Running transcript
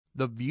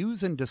The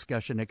views and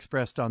discussion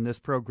expressed on this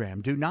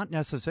program do not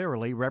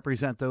necessarily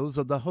represent those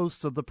of the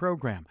hosts of the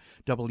program,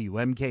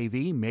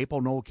 WMKV,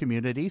 Maple Knoll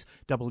Communities,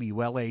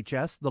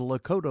 WLHS, the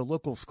Lakota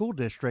Local School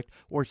District,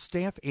 or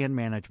staff and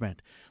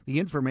management. The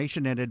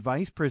information and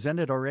advice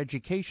presented are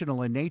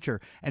educational in nature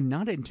and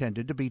not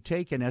intended to be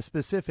taken as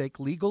specific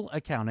legal,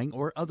 accounting,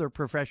 or other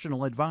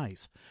professional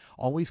advice.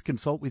 Always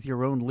consult with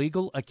your own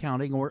legal,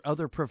 accounting, or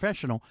other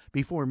professional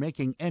before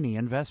making any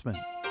investment.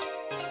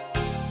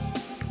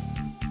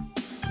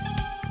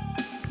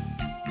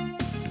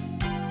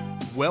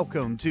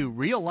 Welcome to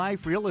Real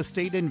Life Real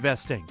Estate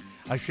Investing,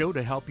 a show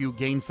to help you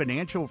gain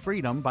financial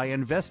freedom by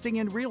investing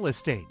in real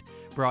estate.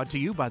 Brought to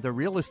you by the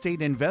Real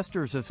Estate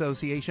Investors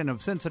Association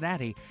of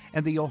Cincinnati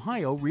and the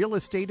Ohio Real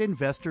Estate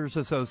Investors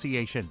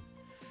Association.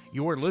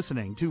 You're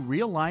listening to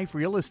Real Life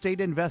Real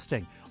Estate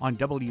Investing on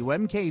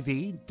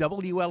WMKV,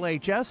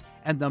 WLHS,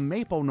 and the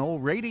Maple Knoll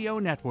Radio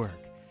Network.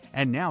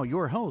 And now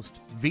your host,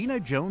 Vena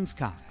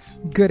Jones-Cox.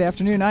 Good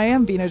afternoon. I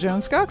am Vena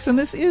Jones-Cox, and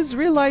this is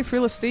Real Life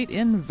Real Estate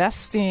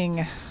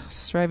Investing.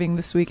 Striving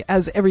this week,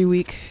 as every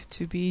week,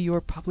 to be your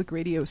public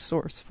radio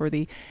source for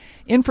the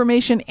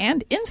information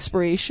and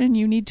inspiration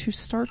you need to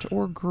start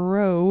or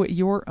grow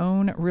your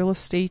own real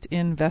estate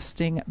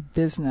investing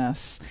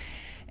business.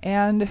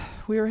 And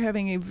we are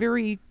having a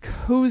very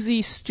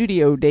cozy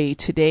studio day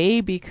today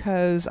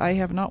because I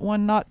have not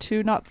one, not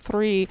two, not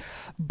three,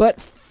 but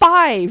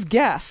 5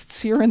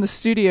 guests here in the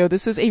studio.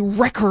 This is a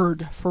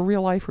record for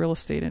Real Life Real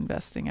Estate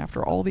Investing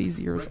after all these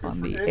years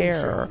on the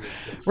air.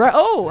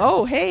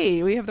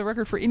 Hey, we have the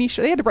record for any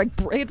show. They had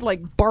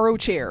to borrow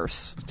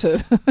chairs to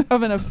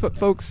have enough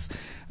folks,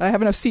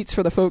 have enough seats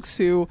for the folks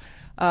who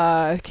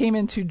came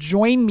in to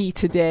join me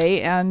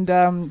today. And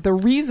the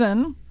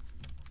reason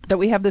that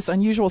we have this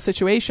unusual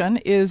situation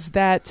is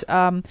that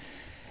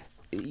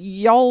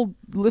y'all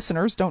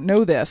listeners don't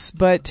know this,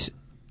 but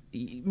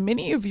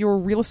many of your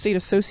real estate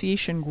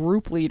association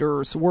group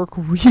leaders work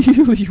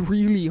really,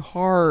 really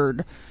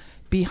hard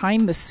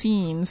behind the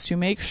scenes to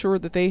make sure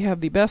that they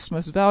have the best,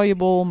 most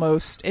valuable,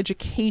 most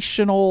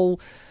educational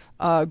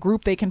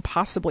group they can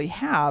possibly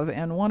have.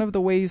 And one of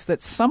the ways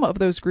that some of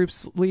those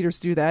groups leaders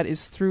do that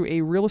is through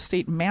a real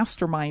estate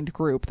mastermind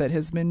group that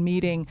has been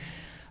meeting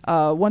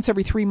once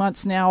every 3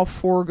 months now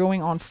for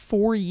going on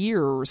 4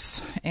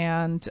 years.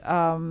 And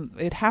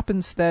it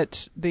happens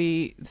that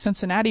the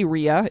Cincinnati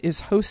RIA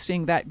is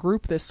hosting that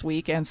group this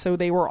week. And so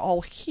they were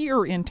all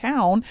here in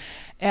town.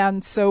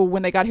 And so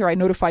when they got here, I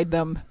notified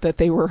them that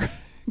they were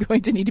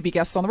going to need to be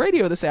guests on the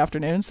radio this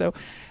afternoon. So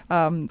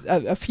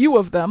a few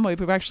of them,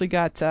 we've actually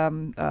got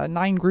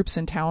 9 groups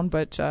in town,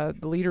 but the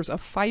leaders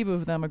of 5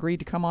 of them agreed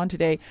to come on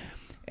today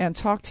and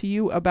talk to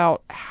you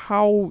about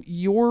how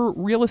your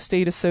real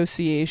estate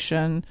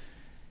association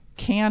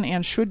can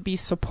and should be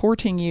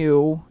supporting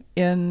you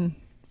in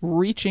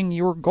reaching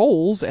your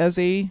goals as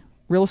a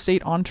real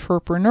estate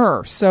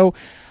entrepreneur. So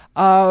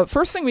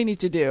first thing we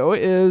need to do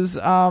is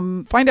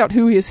find out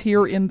who is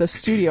here in the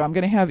studio. I'm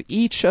going to have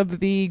each of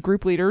the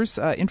group leaders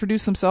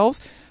introduce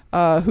themselves,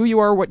 who you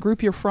are, what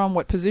group you're from,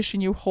 what position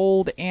you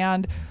hold,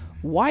 and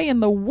why in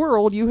the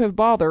world you have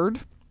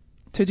bothered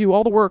to do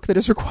all the work that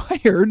is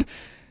required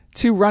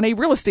to run a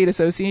real estate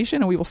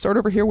association. And we will start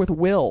over here with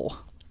Will.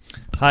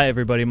 Hi,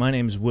 everybody. My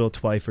name is Will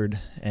Twyford,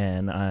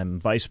 and I'm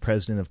Vice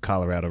President of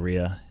Colorado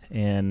RIA.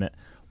 And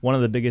one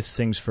of the biggest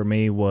things for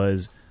me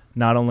was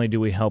not only do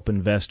we help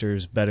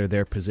investors better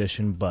their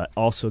position, but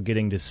also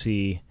getting to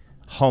see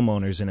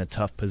homeowners in a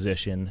tough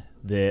position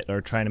that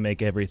are trying to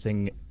make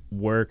everything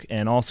work.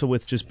 And also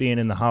with just being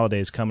in the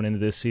holidays coming into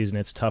this season,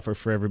 it's tougher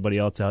for everybody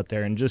else out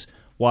there. And just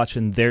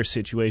watching their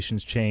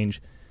situations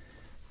change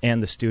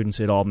and the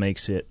students, it all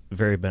makes it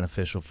very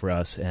beneficial for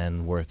us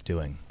and worth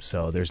doing.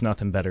 So there's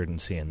nothing better than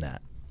seeing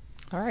that.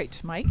 All right,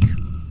 Mike.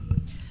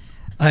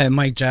 Hi, I'm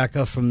Mike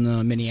Jacka from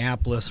the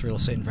Minneapolis Real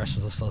Estate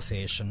Investors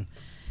Association,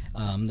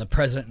 the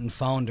president and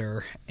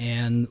founder.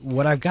 And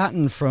what I've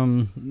gotten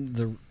from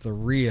the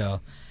RIA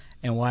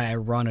and why I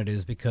run it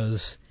is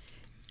because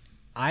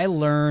I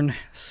learn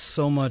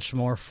so much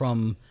more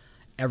from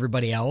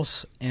everybody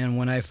else. And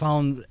when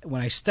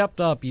I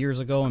stepped up years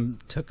ago and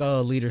took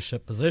a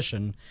leadership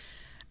position,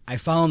 I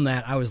found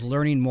that I was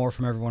learning more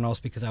from everyone else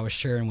because I was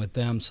sharing with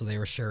them, so they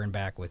were sharing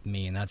back with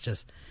me, and that's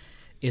just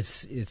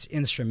it's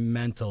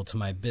instrumental to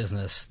my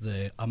business.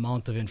 The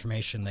amount of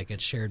information that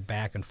gets shared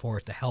back and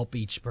forth to help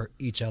each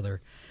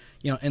other,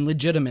 and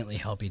legitimately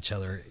help each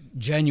other,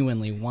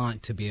 genuinely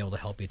want to be able to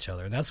help each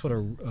other, and that's what a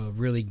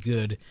really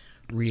good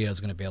RIA is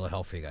going to be able to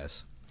help for you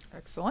guys.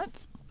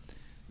 Excellent.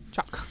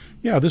 Chuck.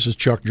 Yeah, this is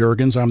Chuck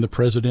Juergens. I'm the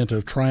president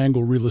of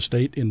Triangle Real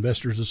Estate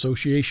Investors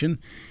Association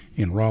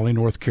in Raleigh,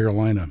 North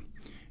Carolina.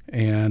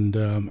 And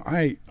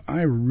I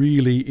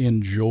really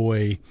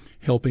enjoy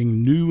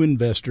helping new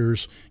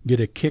investors get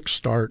a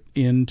kickstart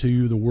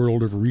into the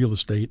world of real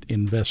estate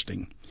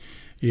investing.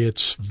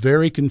 It's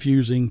very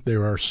confusing.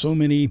 There are so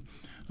many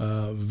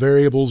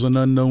variables and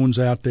unknowns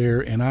out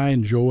there, and I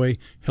enjoy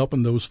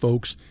helping those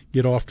folks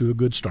get off to a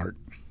good start.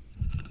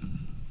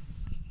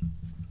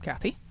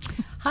 Kathy?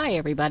 Hi,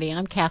 everybody.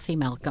 I'm Kathy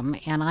Malcolm,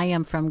 and I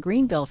am from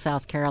Greenville,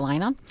 South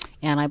Carolina,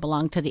 and I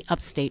belong to the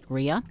Upstate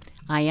RIA.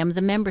 I am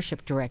the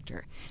membership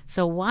director.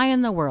 So why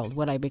in the world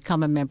would I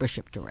become a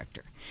membership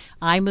director?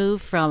 I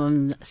moved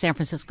from San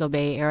Francisco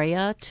Bay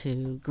Area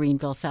to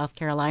Greenville, South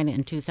Carolina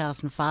in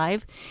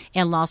 2005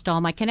 and lost all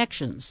my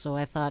connections. So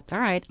I thought, all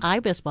right, I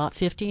just bought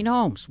 15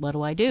 homes. What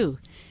do I do?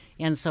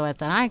 And so I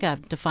thought I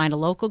got to find a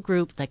local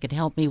group that could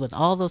help me with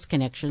all those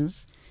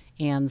connections.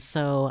 And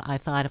so I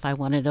thought if I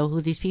want to know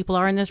who these people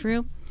are in this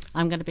room,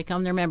 I'm going to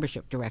become their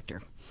membership director.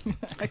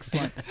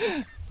 Excellent.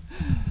 I'm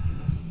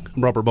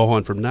Robert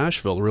Bohan from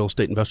Nashville, Real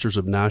Estate Investors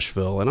of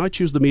Nashville, and I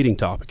choose the meeting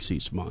topics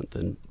each month.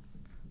 And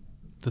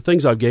the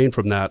things I've gained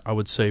from that, I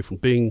would say, from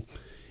being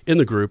in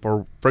the group,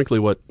 or frankly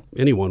what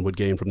anyone would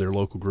gain from their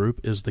local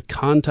group, is the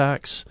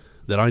contacts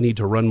that I need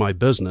to run my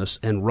business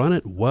and run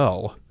it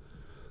well.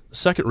 The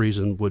second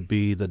reason would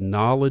be the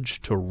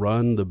knowledge to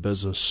run the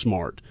business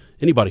smart.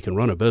 Anybody can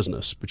run a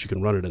business, but you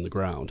can run it in the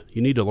ground.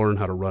 You need to learn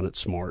how to run it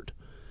smart.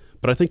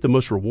 But I think the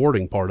most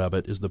rewarding part of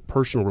it is the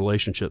personal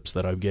relationships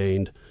that I've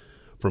gained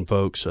from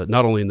folks,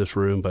 not only in this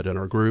room, but in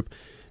our group.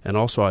 And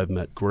also I've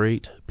met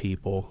great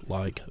people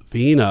like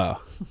Vina.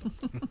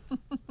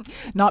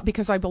 Not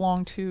because I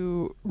belong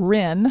to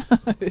RIN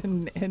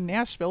in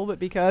Nashville, but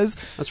because...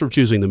 That's from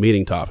choosing the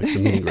meeting topics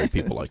and meeting great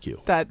people like you.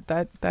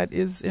 That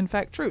is, in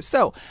fact, true.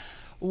 So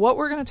what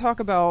we're going to talk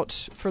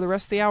about for the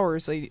rest of the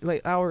hours,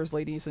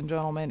 ladies and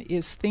gentlemen,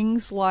 is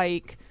things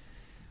like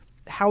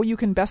how you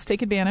can best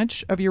take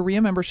advantage of your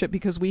RIA membership,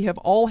 because we have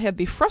all had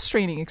the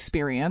frustrating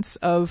experience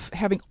of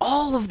having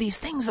all of these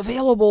things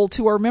available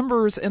to our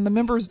members, and the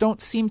members don't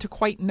seem to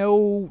quite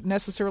know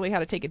necessarily how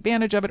to take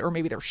advantage of it, or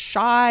maybe they're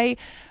shy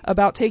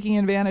about taking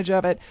advantage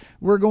of it.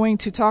 We're going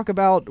to talk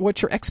about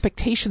what your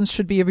expectations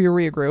should be of your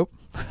RIA group,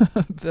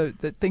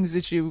 the things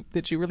that you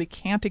really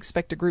can't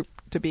expect a group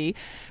to be.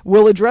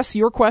 We'll address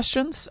your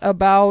questions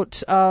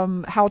about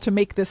how to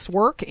make this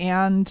work,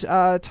 and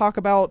talk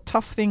about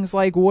tough things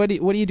like what do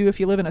you do if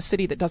you live in a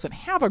city that doesn't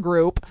have a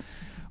group,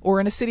 or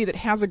in a city that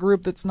has a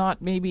group that's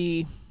not,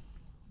 maybe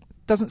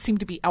doesn't seem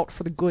to be out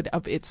for the good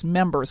of its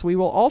members. We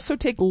will also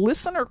take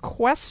listener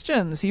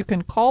questions. You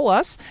can call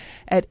us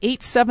at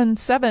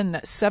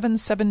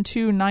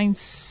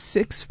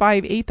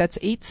 877-772-9658. That's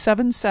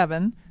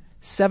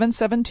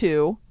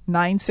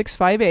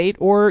 877-772-9658.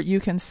 Or you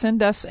can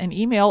send us an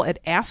email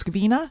at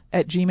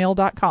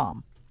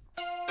askvina@gmail.com.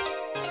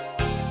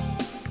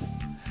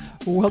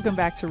 Welcome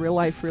back to Real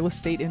Life Real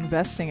Estate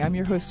Investing. I'm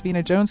your host,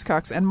 Vina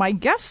Jones-Cox, and my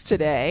guests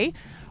today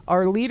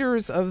are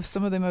leaders of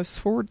some of the most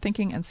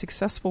forward-thinking and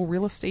successful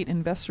real estate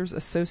investors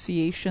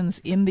associations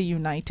in the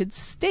United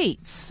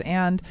States.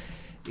 And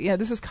yeah,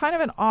 this is kind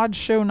of an odd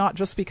show, not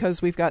just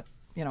because we've got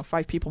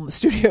 5 people in the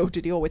studio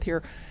to deal with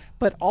here,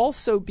 but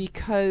also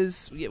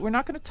because we're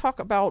not going to talk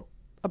about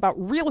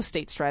real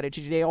estate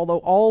strategy today, although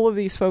all of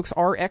these folks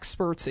are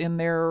experts in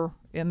their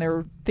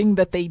thing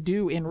that they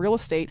do in real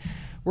estate.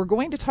 We're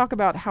going to talk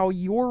about how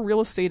your Real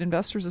Estate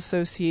Investors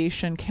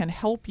Association can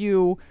help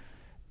you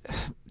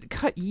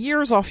cut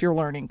years off your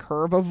learning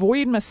curve,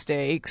 avoid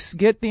mistakes,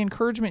 get the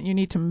encouragement you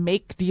need to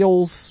make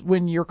deals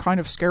when you're kind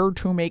of scared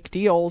to make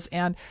deals,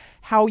 and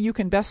how you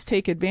can best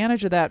take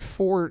advantage of that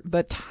for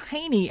the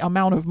tiny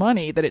amount of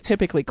money that it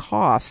typically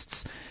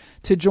costs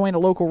to join a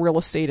local Real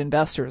Estate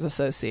Investors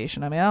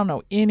Association. I mean, I don't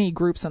know any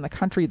groups in the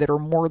country that are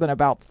more than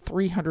about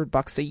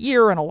 $300 a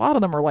year, and a lot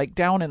of them are like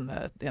down in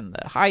the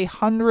high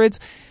hundreds.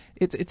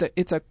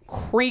 It's a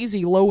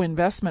crazy low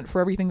investment for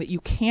everything that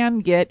you can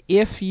get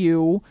if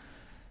you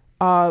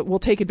will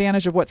take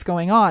advantage of what's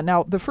going on.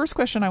 Now, the first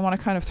question I want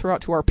to kind of throw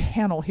out to our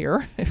panel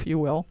here, if you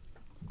will,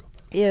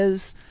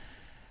 is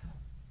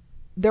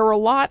there's a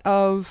lot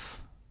of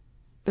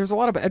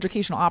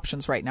educational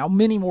options right now,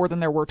 many more than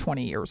there were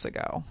 20 years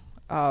ago.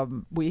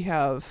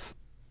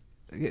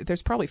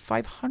 There's probably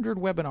 500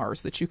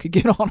 webinars that you could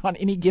get on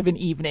any given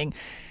evening.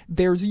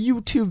 There's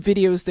YouTube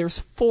videos, there's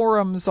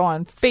forums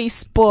on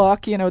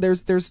Facebook,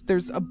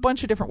 there's a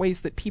bunch of different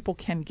ways that people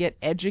can get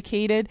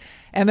educated.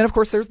 And then of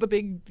course there's the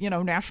big,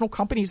 national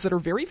companies that are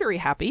very, very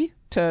happy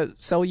to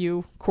sell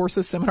you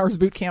courses, seminars,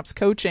 boot camps,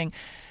 coaching.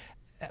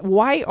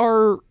 Why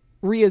are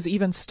RIAs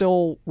even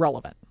still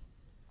relevant?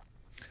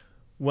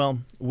 Well,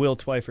 Will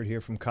Twyford here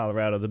from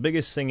Colorado. The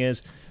biggest thing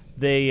is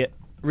they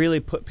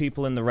really put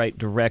people in the right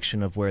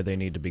direction of where they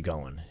need to be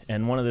going.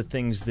 And one of the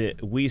things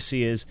that we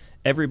see is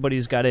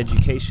everybody's got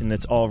education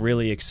that's all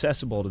really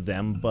accessible to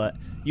them, but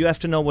you have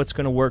to know what's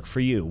going to work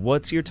for you.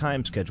 What's your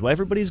time schedule?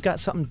 Everybody's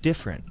got something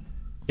different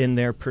in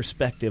their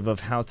perspective of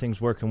how things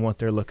work and what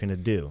they're looking to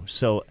do.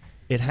 So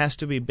it has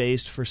to be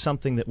based for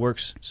something that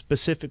works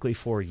specifically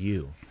for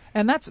you.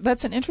 And that's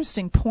an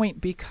interesting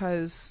point,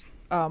 because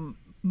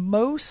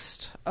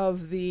most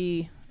of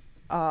the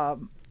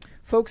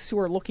folks who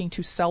are looking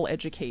to sell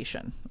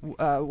education,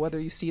 whether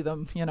you see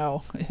them, in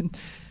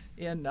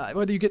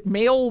whether you get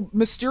mail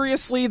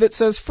mysteriously that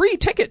says free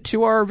ticket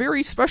to our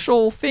very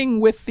special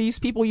thing with these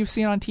people you've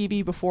seen on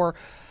TV before,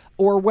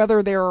 or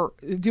whether they're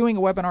doing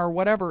a webinar or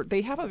whatever,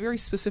 they have a very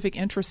specific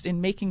interest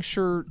in making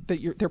sure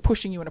that they're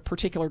pushing you in a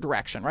particular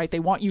direction, right? They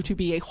want you to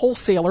be a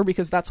wholesaler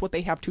because that's what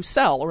they have to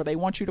sell, or they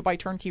want you to buy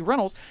turnkey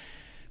rentals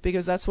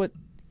because that's what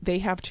they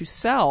have to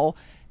sell.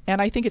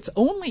 And I think it's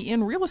only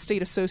in real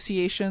estate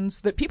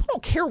associations that people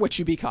don't care what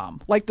you become.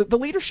 Like the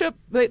leadership,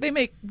 they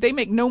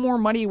make no more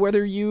money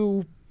whether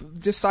you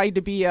decide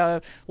to be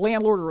a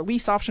landlord or a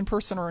lease option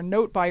person or a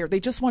note buyer. They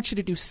just want you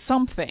to do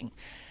something.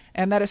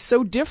 And that is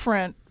so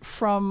different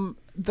from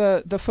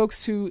the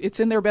folks who it's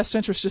in their best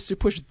interest just to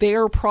push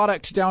their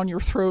product down your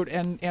throat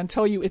and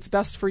tell you it's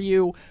best for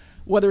you,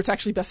 whether it's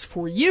actually best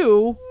for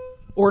you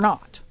or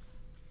not.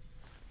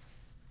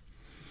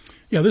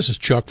 Yeah, this is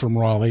Chuck from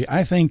Raleigh.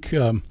 I think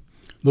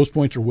those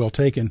points are well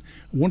taken.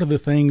 One of the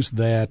things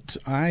that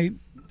I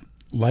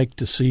like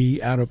to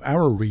see out of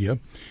our RIA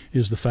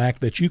is the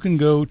fact that you can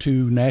go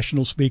to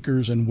national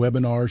speakers and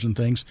webinars and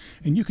things,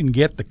 and you can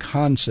get the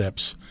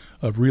concepts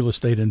of real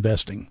estate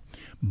investing,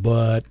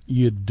 but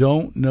you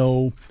don't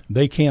know,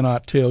 they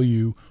cannot tell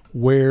you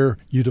where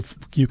you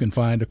can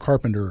find a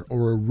carpenter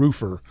or a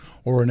roofer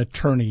or an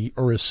attorney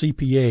or a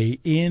CPA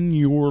in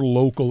your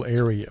local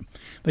area.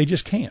 They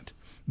just can't,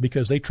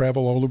 because they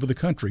travel all over the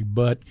country.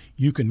 But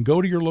you can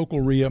go to your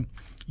local RIA,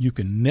 you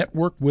can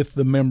network with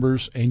the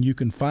members, and you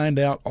can find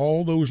out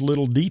all those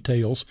little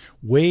details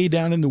way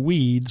down in the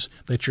weeds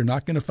that you're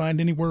not going to find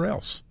anywhere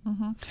else.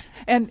 Mm-hmm.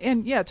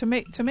 And yeah, to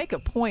make a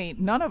point,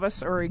 none of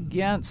us are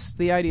against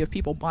the idea of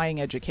people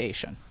buying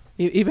education.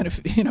 Even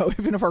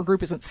if our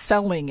group isn't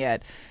selling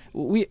it,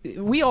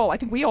 I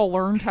think we all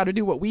learned how to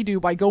do what we do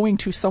by going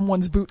to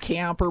someone's boot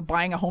camp or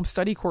buying a home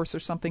study course or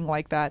something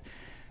like that.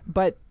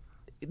 But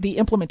the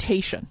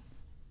implementation,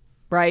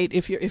 right?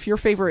 If your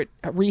favorite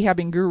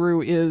rehabbing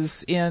guru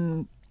is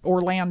in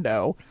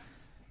Orlando,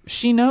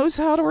 she knows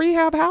how to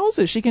rehab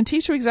houses. She can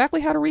teach you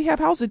exactly how to rehab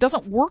houses. It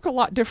doesn't work a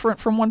lot different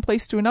from one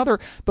place to another.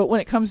 But when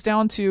it comes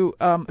down to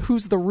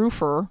who's the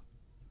roofer,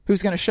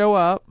 who's going to show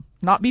up,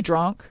 not be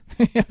drunk,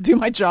 do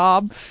my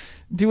job,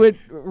 do it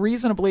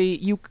reasonably,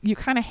 you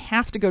kind of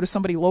have to go to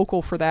somebody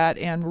local for that.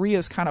 And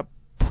RIA's kind of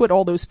put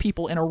all those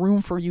people in a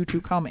room for you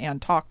to come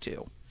and talk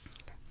to.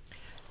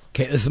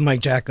 Okay, this is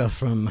Mike Jacka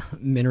from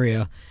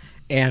MNRIA,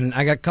 and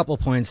I got a couple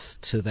points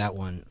to that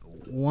one.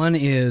 One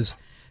is,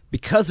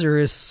 because there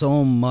is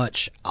so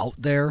much out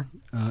there,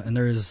 and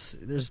there's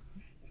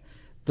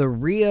the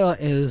RIA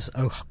is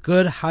a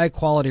good,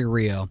 high-quality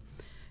RIA,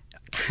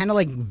 kind of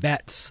like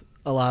vets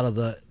a lot of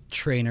the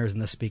trainers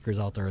and the speakers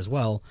out there as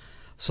well.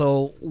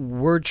 So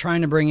we're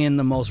trying to bring in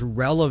the most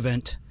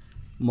relevant,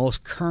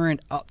 most current,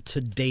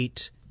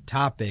 up-to-date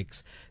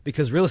topics,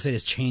 because real estate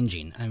is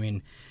changing. I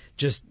mean,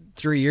 just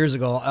 3 years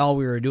ago, all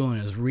we were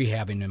doing was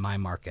rehabbing in my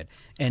market.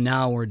 And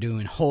now we're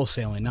doing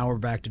wholesaling. Now we're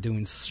back to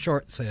doing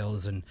short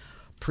sales and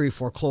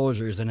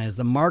pre-foreclosures. And as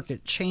the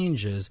market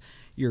changes,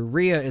 your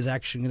RIA is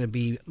actually going to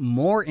be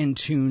more in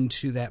tune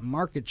to that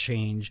market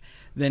change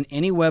than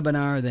any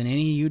webinar, than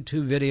any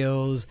YouTube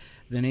videos,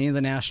 than any of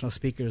the national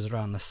speakers that are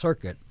on the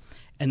circuit.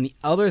 And the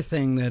other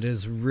thing that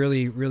is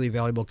really, really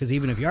valuable, because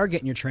even if you are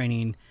getting your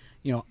training,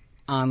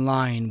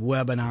 online,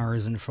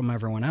 webinars, and from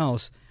everyone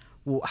else,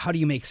 well, how do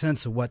you make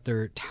sense of what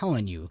they're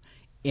telling you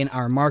in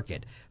our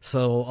market?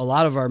 So a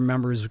lot of our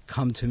members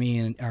come to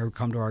me or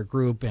come to our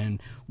group,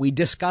 and we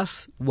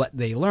discuss what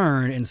they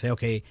learn and say,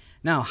 okay,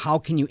 now how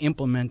can you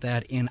implement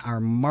that in our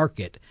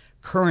market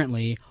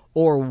currently,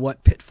 or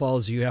what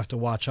pitfalls you have to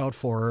watch out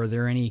for? Are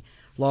there any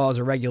laws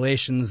or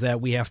regulations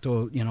that we have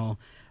to,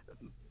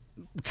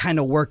 kind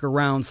of work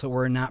around so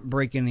we're not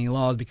breaking any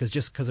laws, because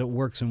just because it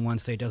works in one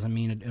state doesn't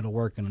mean it'll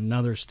work in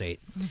another state.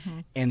 Mm-hmm.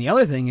 And the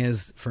other thing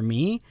is, for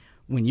me,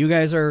 when you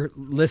guys are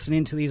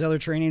listening to these other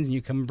trainings and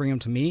you come and bring them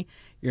to me,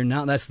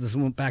 this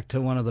went back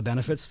to one of the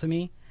benefits to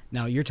me.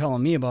 Now you're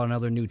telling me about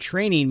another new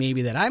training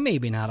maybe that I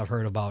maybe not have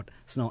heard about.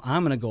 So no,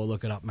 I'm going to go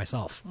look it up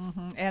myself.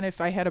 Mm-hmm. And if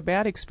I had a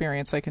bad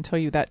experience, I can tell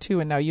you that too.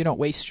 And now you don't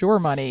waste your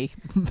money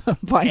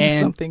buying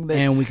something that...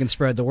 And we can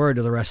spread the word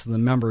to the rest of the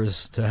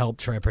members to help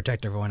try to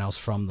protect everyone else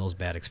from those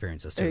bad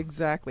experiences too.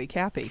 Exactly.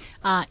 Kathy?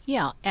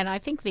 Yeah, and I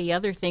think the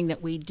other thing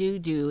that we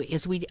do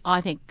is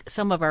I think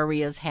some of our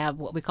RIAs have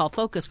what we call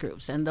focus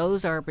groups, and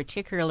those are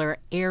particular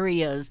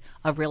areas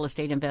of real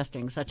estate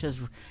investing, such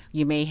as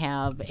you may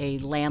have a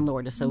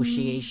landlord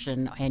association,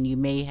 and you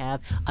may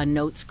have a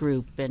notes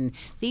group, and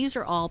these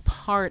are all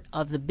part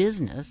of the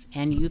business,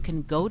 and you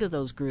can go to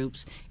those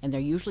groups, and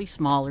they're usually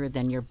smaller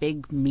than your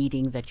big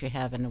meeting that you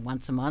have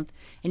once a month,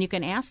 and you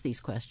can ask these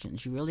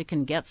questions. You really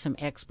can get some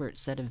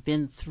experts that have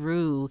been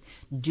through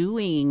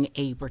doing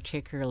a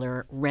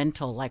particular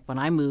rental. Like when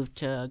I moved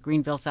to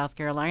Greenville, South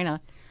Carolina,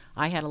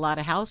 I had a lot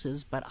of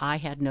houses, but I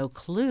had no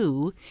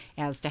clue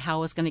as to how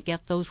I was going to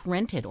get those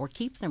rented or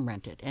keep them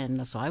rented,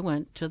 and so I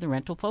went to the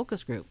rental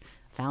focus group.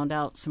 Found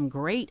out some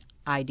great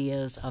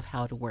ideas of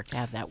how to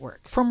have that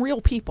work. From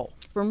real people.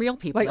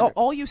 Like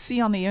all you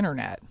see on the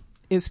internet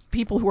is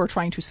people who are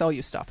trying to sell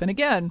you stuff. And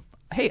again,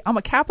 hey, I'm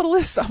a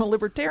capitalist. I'm a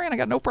libertarian. I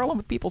got no problem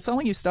with people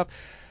selling you stuff.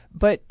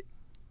 But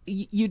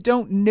you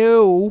don't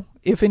know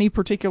if any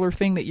particular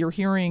thing that you're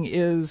hearing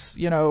is,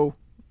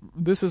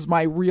 this is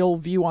my real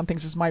view on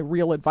things, this is my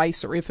real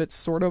advice, or if it's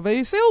sort of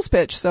a sales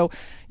pitch. So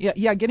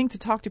yeah, getting to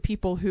talk to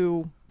people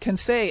who can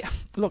say,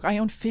 look, I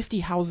own 50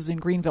 houses in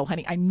Greenville,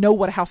 honey. I know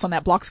what a house on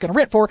that block is going to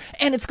rent for,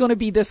 and it's going to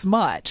be this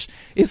much.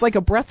 It's like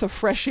a breath of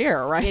fresh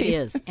air, right? It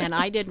is. And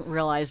I didn't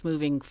realize,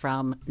 moving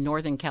from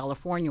Northern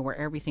California, where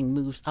everything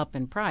moves up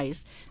in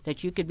price,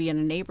 that you could be in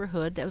a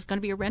neighborhood that was going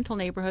to be a rental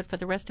neighborhood for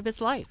the rest of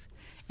its life.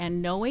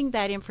 And knowing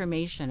that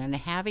information and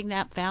having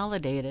that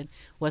validated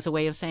was a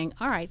way of saying,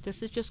 all right,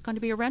 this is just going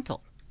to be a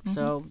rental. Mm-hmm.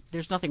 So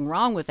there's nothing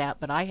wrong with that,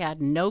 but I had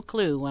no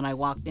clue when I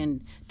walked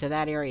into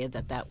that area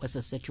that that was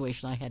a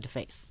situation I had to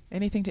face.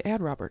 Anything to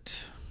add,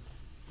 Robert?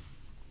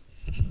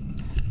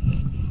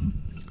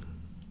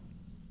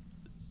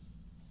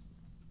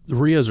 The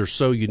RIAs are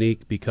so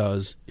unique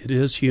because it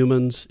is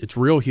humans, it's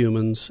real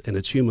humans, and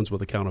it's humans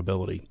with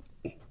accountability.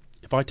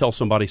 If I tell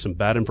somebody some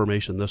bad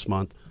information this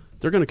month,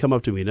 they're going to come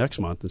up to me next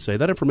month and say,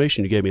 that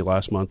information you gave me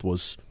last month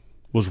was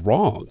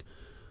wrong.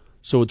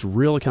 So it's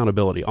real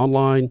accountability.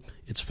 Online,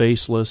 it's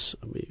faceless.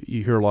 I mean,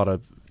 you hear a lot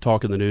of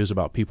talk in the news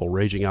about people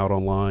raging out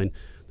online.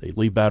 They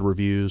leave bad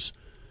reviews.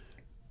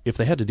 If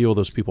they had to deal with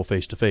those people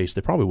face-to-face, they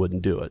probably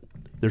wouldn't do it.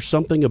 There's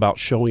something about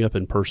showing up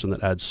in person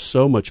that adds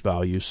so much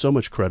value, so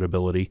much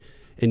credibility,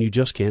 and you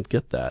just can't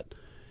get that.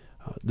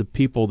 The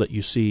people that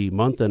you see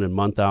month in and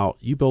month out,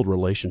 you build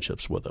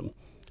relationships with them.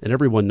 And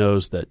everyone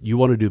knows that you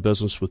want to do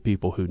business with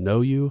people who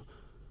know you,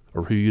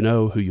 or who you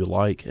know, who you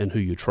like, and who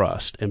you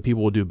trust. And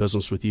people will do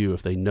business with you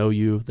if they know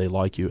you, they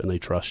like you, and they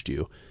trust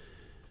you.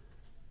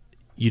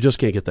 You just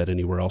can't get that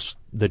anywhere else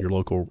than your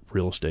local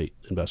real estate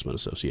investment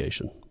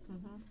association.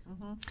 Mm-hmm,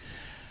 mm-hmm.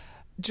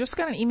 Just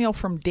got an email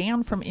from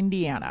Dan from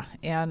Indiana,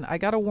 and I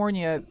got to warn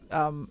you,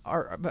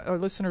 our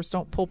listeners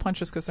don't pull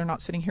punches because they're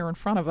not sitting here in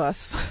front of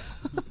us.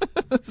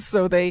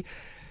 So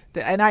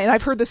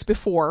I've heard this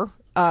before,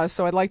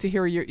 so I'd like to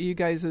hear you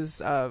guys'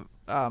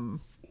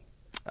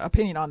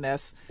 opinion on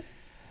this.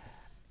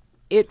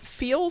 It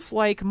feels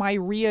like my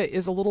RIA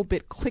is a little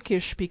bit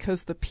cliquish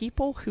because the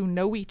people who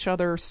know each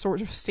other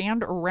sort of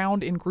stand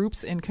around in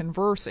groups and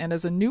converse. And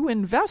as a new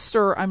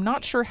investor, I'm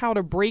not sure how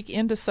to break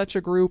into such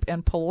a group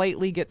and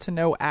politely get to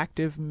know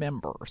active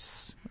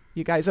members.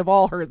 You guys have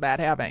all heard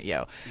that, haven't you?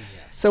 Yes.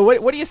 So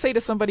what do you say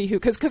to somebody who,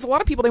 because a lot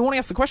of people, they won't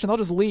ask the question, they'll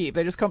just leave.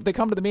 They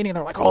come to the meeting and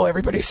they're like, oh,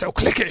 everybody's so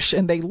cliquish,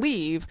 and they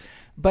leave.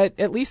 But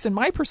at least in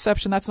my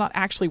perception, that's not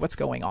actually what's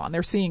going on.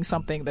 They're seeing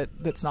something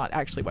that's not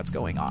actually what's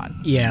going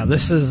on. Yeah,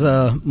 this is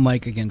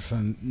Mike again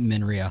from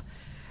MNRIA.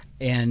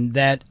 And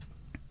that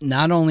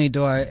not only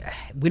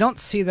we don't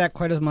see that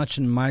quite as much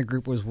in my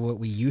group as what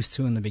we used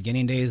to in the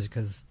beginning days,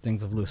 because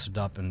things have loosened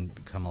up and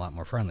become a lot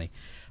more friendly.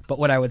 But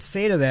what I would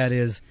say to that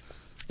is,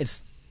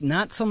 it's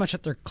not so much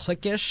that they're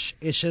cliquish,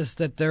 it's just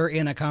that they're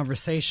in a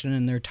conversation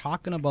and they're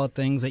talking about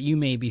things that you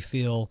maybe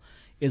feel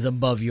is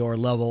above your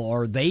level,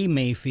 or they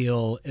may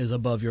feel is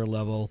above your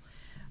level,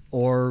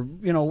 or,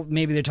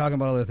 maybe they're talking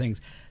about other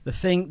things.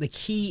 The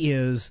key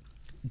is,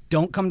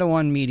 don't come to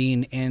one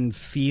meeting and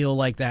feel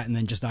like that and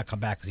then just not come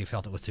back because you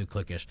felt it was too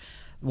cliquish.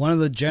 One of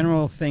the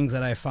general things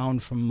that I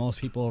found from most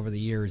people over the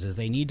years is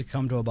they need to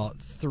come to about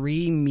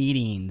 3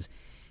 meetings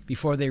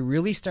before they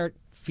really start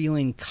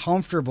feeling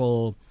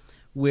comfortable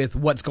with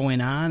what's going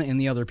on in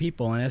the other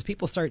people. And as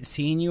people start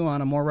seeing you on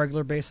a more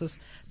regular basis,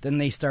 then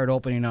they start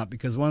opening up.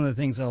 Because one of the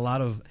things that a lot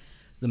of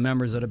the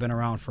members that have been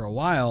around for a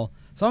while,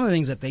 some of the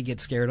things that they get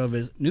scared of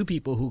is new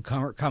people who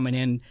are coming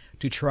in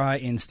to try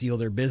and steal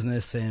their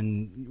business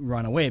and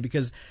run away.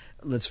 Because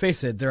let's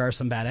face it, there are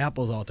some bad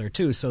apples out there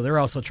too. So they're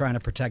also trying to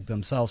protect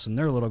themselves and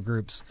their little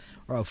groups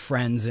of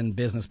friends and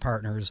business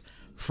partners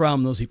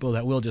from those people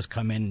that will just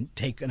come in,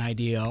 take an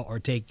idea or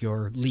take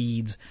your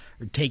leads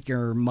or take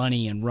your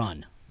money and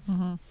run.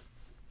 Mm-hmm.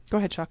 Go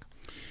ahead, Chuck.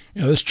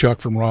 This is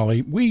Chuck from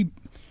Raleigh. We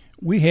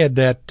had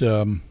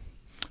that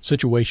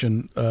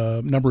situation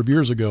a number of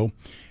years ago,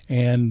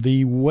 and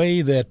the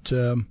way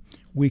that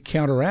we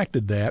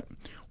counteracted that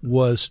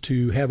was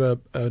to have a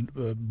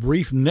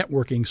brief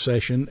networking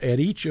session at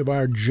each of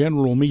our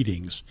general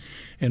meetings.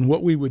 And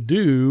what we would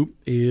do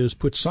is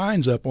put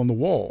signs up on the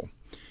wall,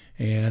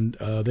 and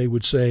they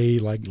would say,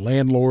 like,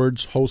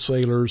 landlords,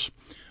 wholesalers,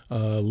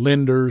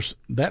 lenders,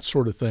 that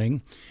sort of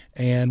thing,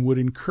 and would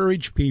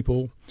encourage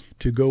people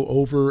to go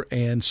over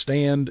and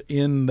stand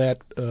in that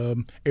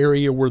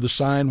area where the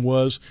sign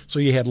was, so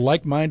you had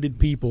like-minded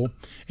people,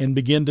 and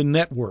begin to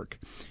network.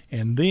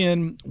 And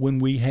then when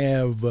we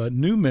have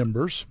new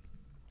members,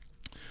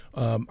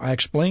 I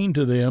explained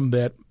to them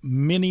that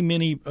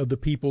many of the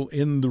people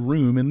in the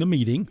room, in the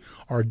meeting,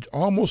 are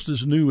almost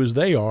as new as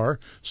they are,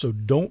 so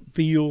don't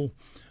feel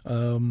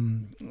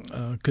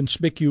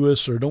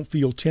conspicuous or don't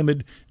feel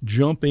timid.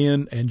 Jump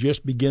in and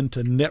just begin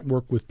to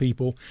network with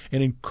people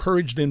and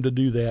encourage them to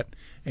do that.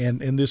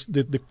 And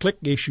the click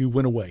issue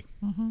went away.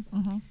 Mm-hmm,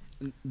 mm-hmm.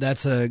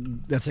 That's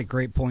a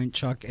great point,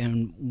 Chuck.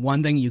 And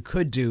one thing you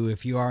could do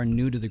if you are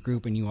new to the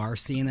group and you are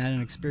seeing that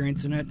and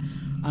experiencing it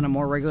on a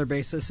more regular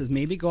basis is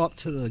maybe go up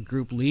to the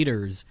group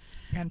leaders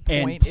and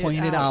point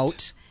it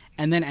out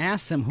and then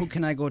ask them, who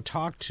can I go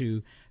talk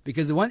to?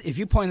 Because if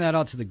you point that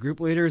out to the group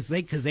leaders,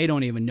 because they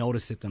don't even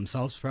notice it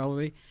themselves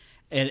probably,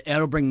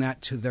 it'll bring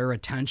that to their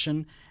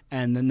attention,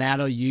 and then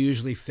that'll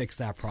usually fix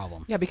that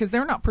problem. Yeah, because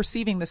they're not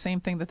perceiving the same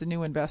thing that the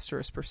new investor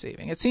is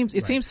perceiving. It seems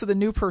to the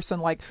new person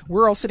like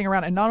we're all sitting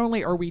around, and not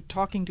only are we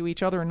talking to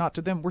each other and not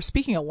to them, we're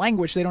speaking a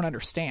language they don't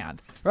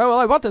understand. Right? Well,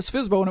 I bought this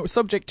FSBO and it was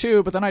subject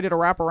to, but then I did a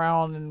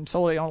wraparound and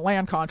sold it on a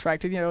land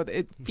contract. And,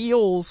 it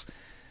feels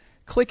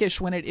cliquish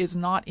when it is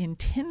not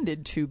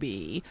intended to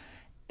be.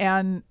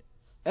 And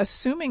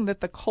assuming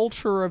that the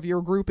culture of your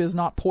group is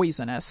not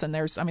poisonous, and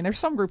there's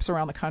some groups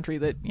around the country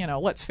that,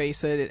 let's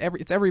face it,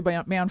 it's every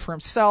man for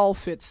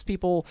himself. It's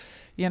people,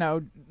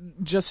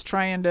 just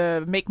trying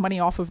to make money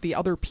off of the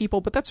other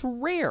people, but that's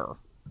rare.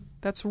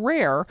 That's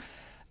rare.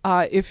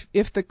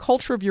 If the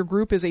culture of your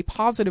group is a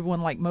positive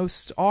one, like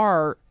most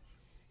are,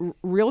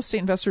 real estate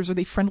investors are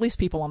the friendliest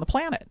people on the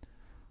planet.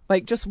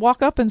 Like, just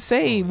walk up and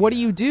say, what do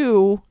you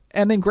do?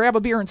 And then grab a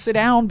beer and sit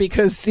down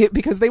because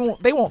they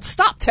won't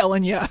stop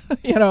telling you,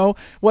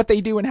 what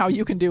they do and how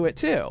you can do it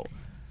too.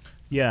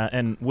 Yeah,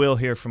 and Will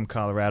here from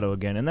Colorado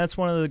again. And that's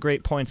one of the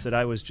great points that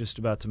I was just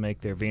about to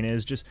make there, Vina,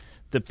 is just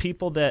the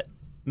people that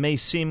may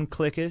seem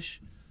cliquish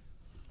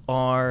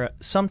are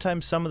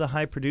sometimes some of the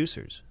high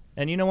producers.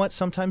 And you know what?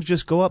 Sometimes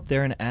just go up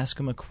there and ask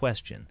them a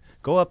question.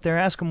 Go up there,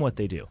 ask them what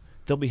they do.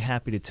 They'll be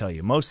happy to tell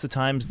you. Most of the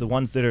times, the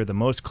ones that are the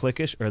most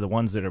cliquish are the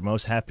ones that are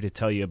most happy to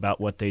tell you about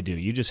what they do.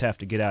 You just have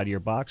to get out of your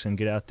box and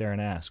get out there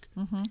and ask.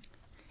 Mm-hmm.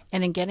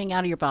 And in getting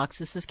out of your box,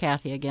 this is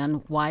Kathy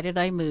again. Why did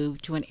I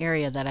move to an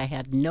area that I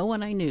had no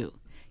one I knew?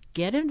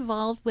 Get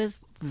involved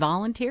with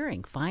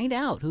volunteering. Find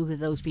out who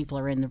those people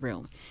are in the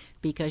room.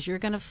 Because you're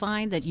going to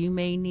find that you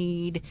may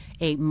need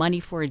money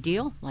for a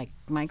deal, like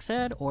Mike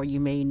said, or you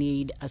may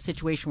need a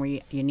situation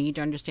where you need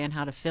to understand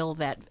how to fill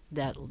that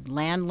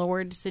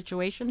landlord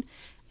situation.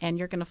 And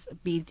you're going to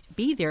be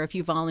there if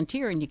you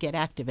volunteer and you get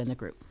active in the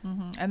group.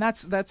 Mm-hmm. And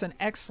that's an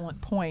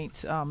excellent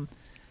point.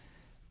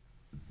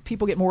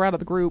 People get more out of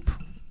the group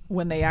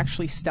when they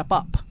actually step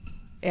up.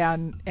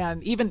 And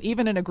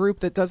even in a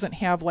group that doesn't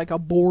have like a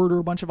board or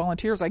a bunch of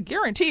volunteers, I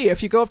guarantee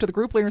if you go up to the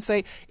group leader and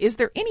say, "Is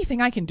there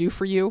anything I can do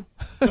for you?"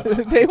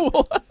 they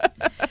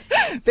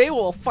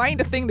will find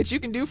a thing that you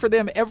can do for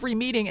them every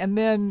meeting, and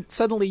then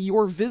suddenly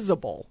you're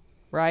visible,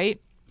 right?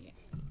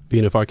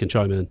 Being, if I can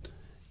chime in,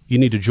 you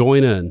need to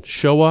join in,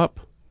 show up,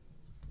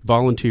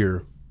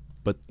 volunteer,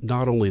 but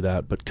not only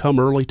that, but come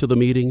early to the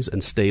meetings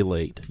and stay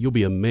late. You'll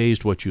be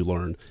amazed what you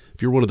learn.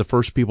 If you're one of the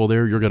first people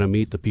there, you're going to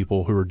meet the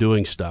people who are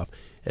doing stuff.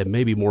 And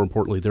maybe more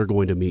importantly, they're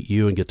going to meet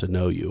you and get to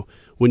know you.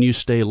 When you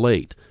stay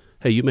late,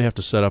 hey, you may have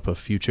to set up a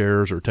few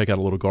chairs or take out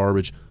a little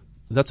garbage.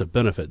 That's a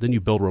benefit. Then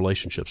you build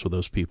relationships with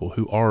those people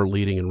who are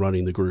leading and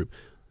running the group.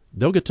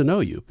 They'll get to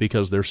know you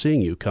because they're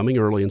seeing you coming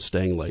early and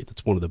staying late.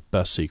 That's one of the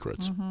best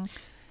secrets. Mm-hmm.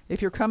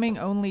 If you're coming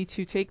only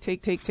to take,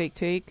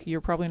 you're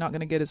probably not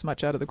going to get as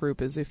much out of the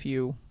group as if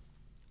you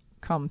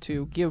come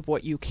to give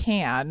what you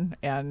can.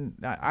 And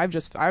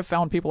I've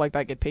found people like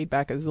that get paid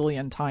back a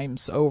zillion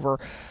times over.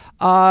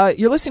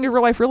 You're listening to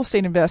Real Life Real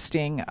Estate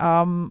Investing.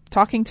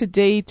 Talking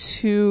today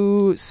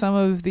to some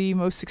of the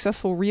most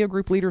successful RIA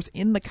group leaders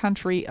in the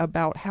country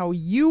about how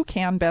you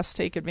can best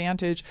take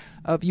advantage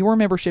of your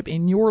membership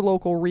in your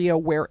local RIA,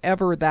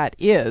 wherever that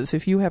is.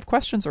 If you have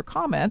questions or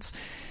comments,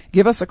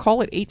 give us a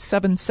call at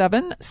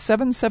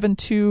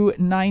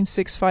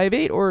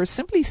 877-772-9658 or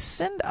simply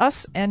send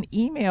us an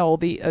email.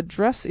 The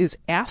address is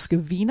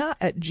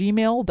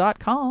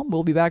askvina@gmail.com.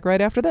 We'll be back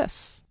right after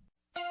this.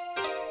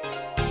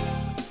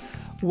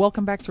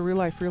 Welcome back to Real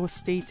Life Real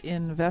Estate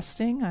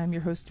Investing. I'm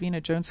your host,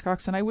 Vina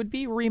Jones-Cox, and I would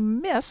be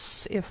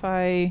remiss if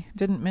I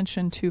didn't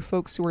mention to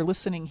folks who are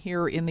listening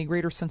here in the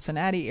greater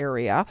Cincinnati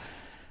area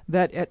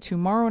that at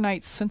tomorrow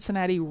night's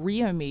Cincinnati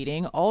RIA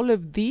meeting, all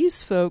of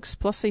these folks,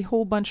 plus a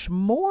whole bunch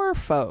more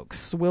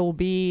folks, will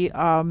be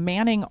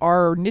manning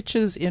our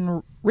Riches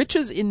in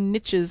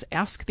Niches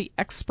Ask the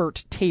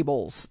Expert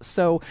tables.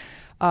 So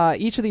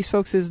each of these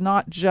folks is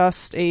not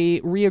just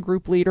a RIA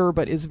group leader,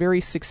 but is very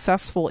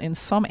successful in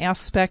some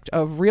aspect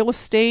of real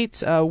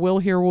estate. Will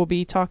here will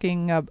be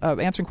talking,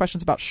 answering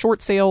questions about short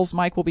sales.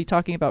 Mike will be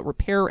talking about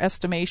repair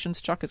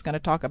estimations. Chuck is going to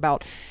talk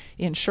about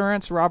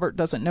insurance. Robert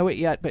doesn't know it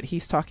yet, but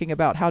he's talking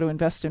about how to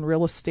invest in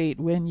real estate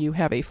when you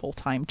have a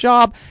full-time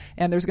job.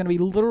 And there's going to be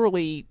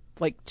literally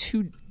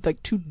two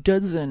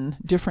dozen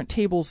different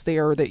tables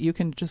there that you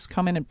can just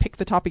come in and pick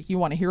the topic you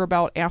want to hear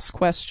about, ask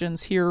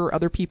questions, hear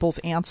other people's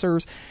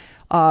answers.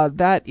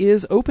 That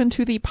is open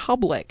to the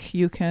public.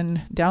 You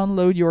can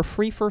download your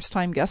free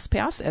first-time guest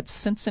pass at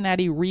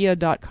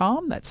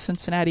CincinnatiRIA.com. That's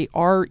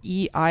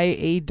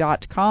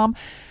CincinnatiREIA.com.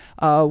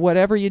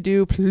 Whatever you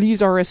do,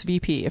 please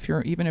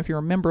RSVP. Even if you're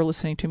a member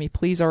listening to me,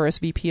 please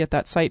RSVP at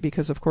that site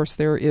because, of course,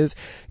 there is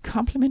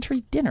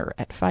complimentary dinner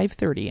at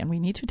 5:30, and we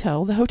need to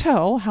tell the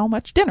hotel how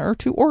much dinner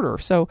to order.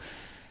 So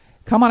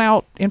come on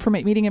out.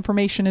 Meeting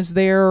information is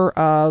there.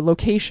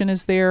 Location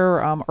is there.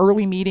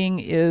 Early meeting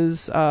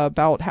is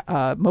about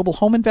mobile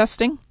home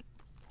investing.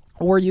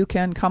 Or you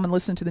can come and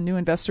listen to the new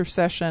investor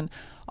session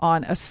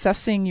on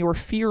assessing your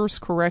fears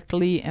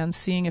correctly and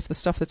seeing if the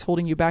stuff that's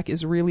holding you back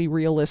is really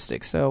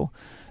realistic. So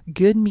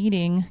good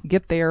meeting.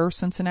 Get there,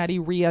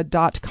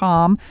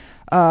 CincinnatiREIA.com.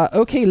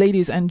 Okay,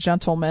 ladies and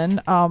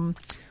gentlemen, I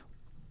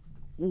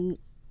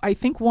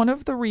think one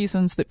of the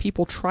reasons that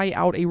people try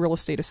out a real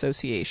estate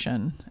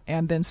association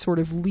and then sort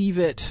of leave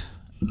it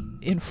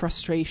in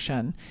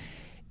frustration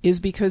is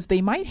because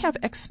they might have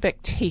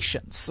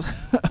expectations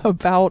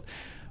about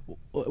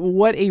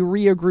what a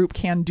REIA group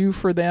can do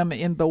for them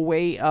in the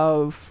way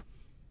of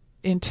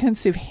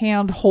intensive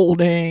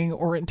hand-holding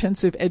or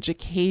intensive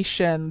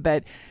education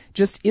that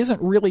just isn't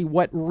really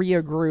what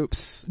REIA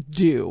groups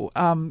do.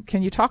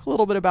 Can you talk a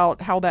little bit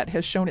about how that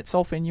has shown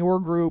itself in your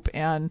group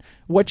and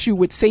what you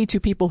would say to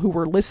people who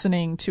were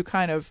listening to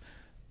kind of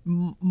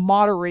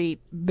moderate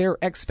their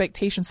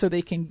expectations so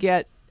they can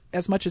get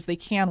as much as they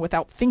can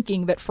without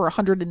thinking that for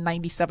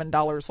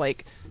 $197,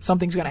 like,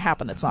 something's going to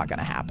happen that's not going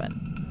to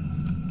happen?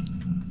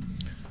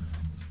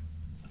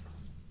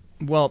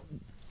 Well,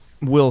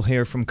 Will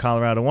here from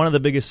Colorado. One of the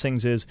biggest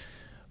things is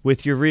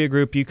with your REIA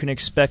group, you can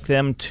expect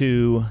them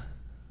to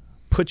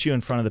put you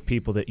in front of the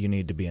people that you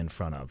need to be in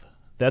front of.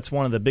 That's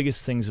one of the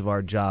biggest things of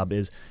our job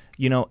is,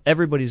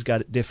 everybody's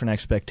got different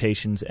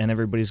expectations and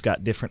everybody's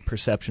got different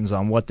perceptions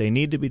on what they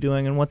need to be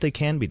doing and what they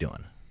can be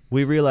doing.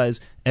 We realize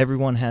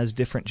everyone has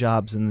different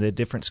jobs and the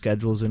different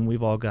schedules, and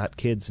we've all got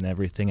kids and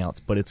everything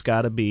else, but it's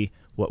got to be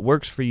what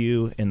works for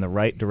you in the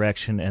right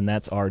direction, and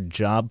that's our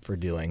job for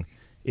doing,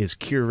 is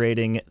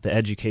curating the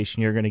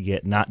education you're going to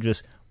get, not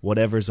just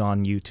whatever's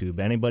on YouTube.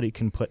 Anybody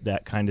can put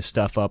that kind of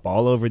stuff up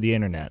all over the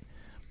internet.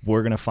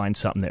 We're going to find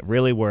something that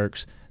really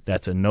works,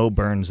 that's a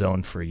no-burn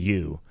zone for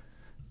you,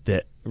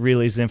 that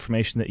really is the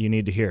information that you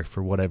need to hear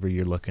for whatever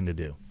you're looking to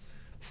do.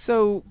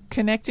 So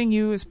connecting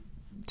you is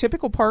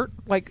typical part,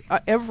 like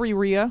every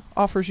REIA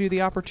offers you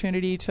the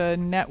opportunity to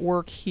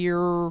network,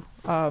 hear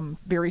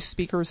various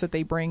speakers that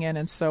they bring in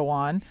and so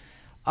on.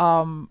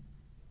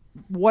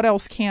 What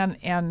else can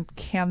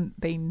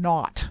they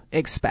not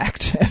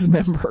expect as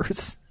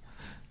members?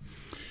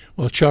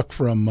 Well, Chuck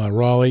from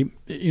Raleigh,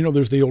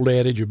 there's the old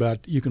adage about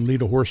you can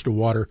lead a horse to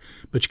water,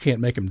 but you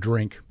can't make him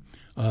drink.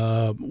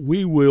 A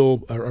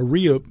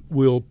REIA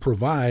will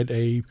provide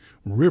a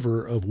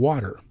river of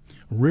water,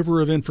 river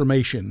of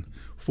information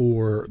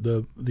for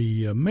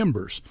the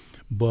members,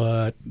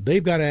 but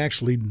they've got to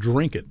actually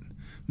drink it.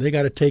 They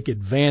got to take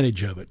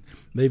advantage of it.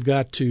 They've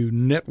got to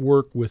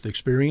network with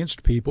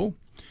experienced people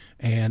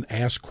and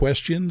ask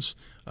questions,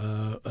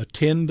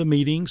 attend the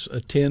meetings,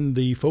 attend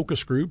the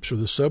focus groups or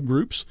the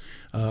subgroups,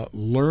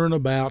 learn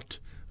about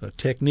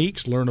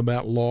techniques, learn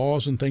about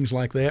laws and things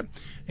like that.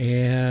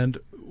 And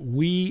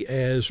we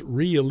as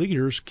REIA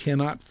leaders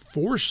cannot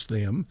force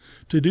them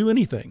to do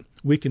anything.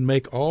 We can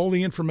make all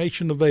the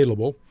information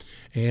available,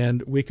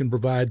 and we can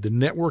provide the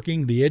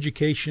networking, the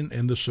education,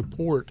 and the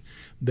support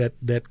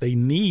that they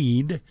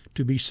need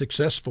to be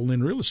successful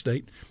in real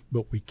estate,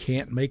 but we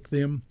can't make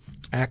them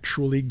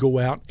actually go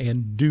out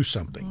and do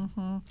something.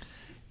 Mm-hmm.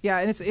 Yeah,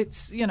 and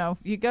it's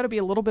you got to be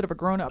a little bit of a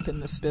grown up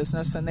in this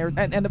business, and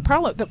the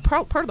problem,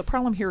 part of the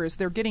problem here is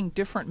they're getting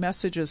different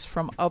messages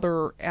from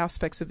other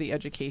aspects of the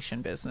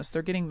education business.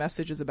 They're getting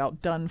messages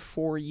about done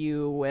for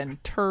you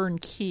and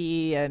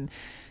turnkey and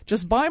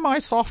just buy my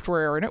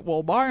software and it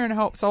will buy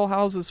and sell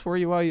houses for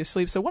you while you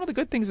sleep. So one of the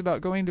good things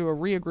about going to a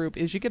REIA group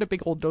is you get a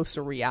big old dose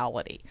of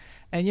reality,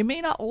 and you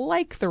may not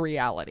like the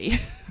reality,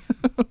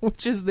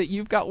 which is that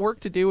you've got work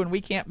to do and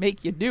we can't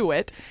make you do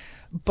it.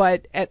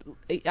 But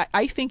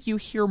I think you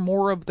hear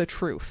more of the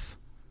truth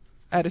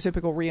at a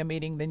typical REIA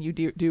meeting than you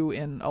do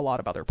in a lot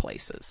of other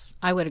places.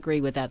 I would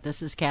agree with that.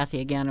 This is Kathy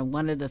again. And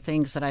one of the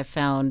things that I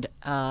found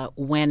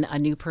when a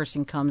new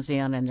person comes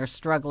in and they're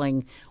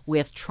struggling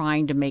with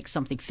trying to make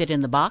something fit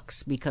in the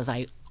box because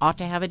I ought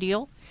to have a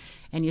deal,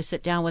 and you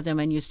sit down with them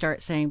and you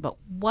start saying, but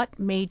what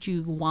made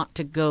you want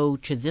to go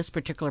to this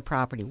particular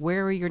property?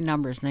 Where are your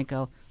numbers? And they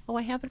go, oh,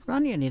 I haven't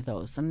run any of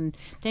those. And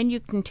then you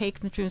can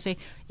take them through and say,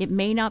 it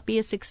may not be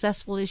as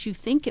successful as you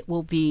think it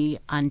will be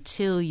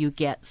until you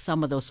get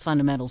some of those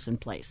fundamentals in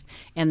place.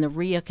 And the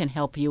REIA can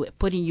help you,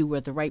 putting you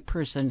with the right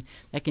person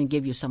that can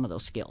give you some of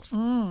those skills.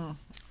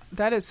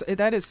 That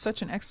is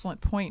such an excellent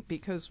point,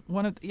 because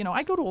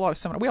I go to a lot of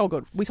seminars.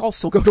 We all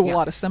still go to a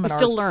lot of seminars.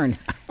 We still learn.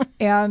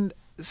 And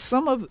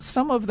some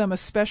of them,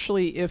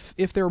 especially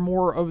if they're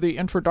more of the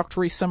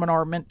introductory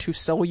seminar meant to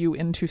sell you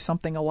into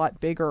something a lot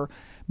bigger,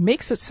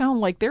 makes it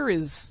sound like there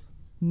is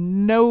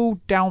no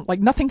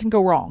nothing can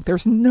go wrong.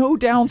 There's no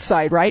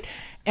downside, right?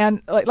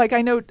 And like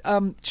I know,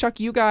 Chuck,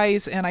 you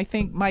guys, and I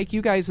think Mike,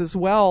 you guys as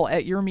well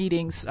at your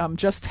meetings,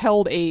 just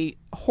held a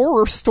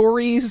horror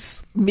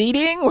stories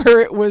meeting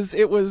where it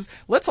was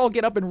let's all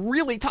get up and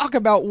really talk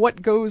about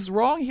what goes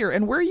wrong here.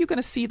 And where are you going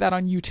to see that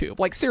on YouTube?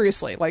 Like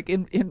seriously, like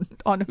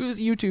on whose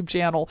YouTube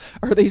channel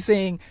are they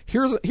saying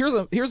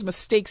here's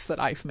mistakes that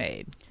I've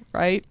made,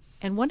 right?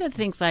 And one of the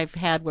things I've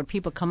had when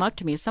people come up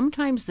to me,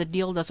 sometimes the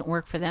deal doesn't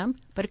work for them,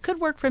 but it could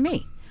work for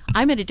me.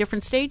 I'm at a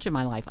different stage in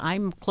my life.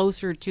 I'm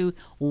closer to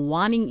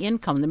wanting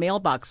income, the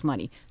mailbox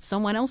money.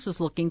 Someone else is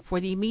looking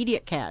for the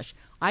immediate cash.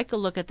 I could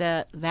look at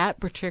that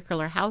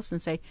particular house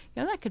and say,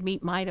 that could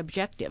meet my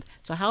objective.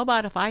 So how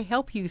about if I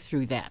help you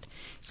through that?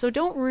 So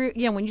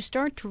when you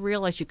start to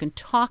realize you can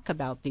talk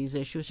about these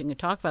issues, you can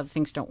talk about the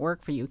things that don't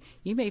work for you,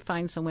 you may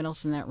find someone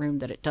else in that room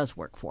that it does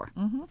work for.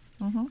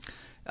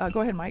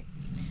 Go ahead, Mike.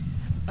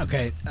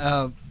 Okay.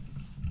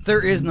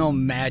 There is no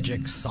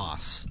magic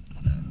sauce.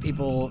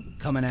 People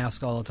come and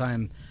ask all the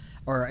time,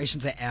 or I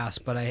shouldn't say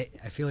ask, but I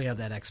feel you have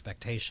that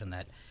expectation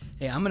that,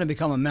 hey, I'm going to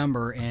become a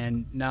member,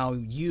 and now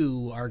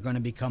you are going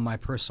to become my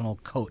personal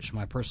coach,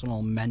 my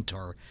personal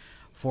mentor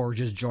for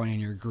just joining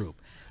your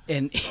group.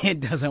 And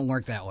it doesn't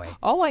work that way.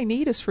 All I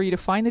need is for you to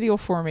find the deal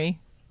for me,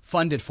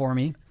 fund it for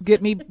me,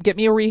 get me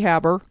a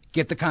rehabber,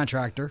 get the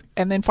contractor,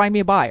 and then find me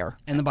a buyer.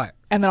 And the buyer.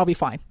 And then I'll be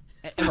fine.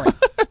 Right.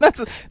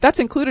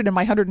 That's included in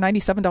my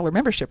 $197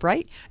 membership,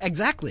 right?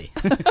 Exactly.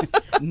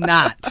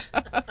 Not.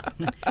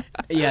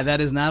 Yeah,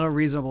 that is not a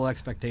reasonable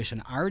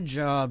expectation. Our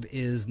job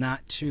is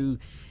to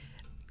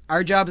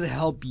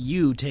help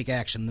you take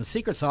action. The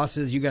secret sauce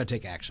is you got to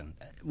take action.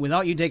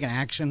 Without you taking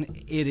action,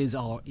 it is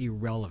all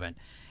irrelevant.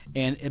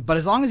 But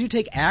as long as you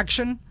take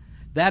action,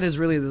 that is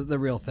really the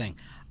real thing.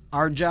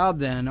 Our job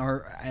then,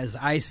 or as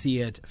I see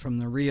it from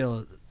the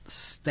real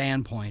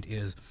standpoint,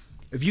 is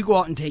if you go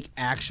out and take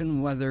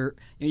action, whether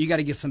you got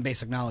to get some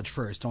basic knowledge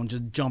first. Don't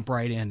just jump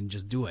right in and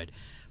just do it.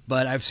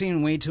 But I've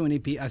seen way too many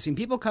people. I've seen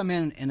people come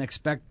in and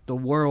expect the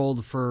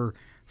world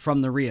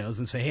from the RIAs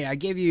and say, "Hey, I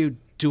gave you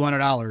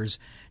 $200.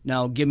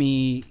 Now give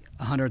me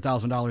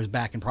 $100,000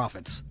 back in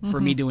profits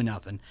for me doing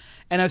nothing."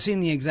 And I've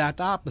seen the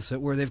exact opposite,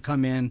 where they've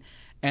come in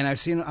and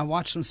I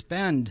watched them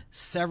spend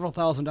several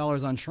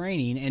 $1,000s on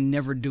training and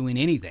never doing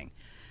anything.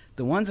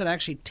 The ones that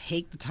actually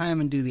take the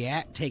time and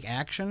take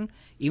action,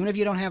 even if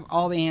you don't have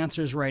all the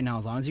answers right now,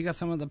 as long as you got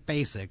some of the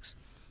basics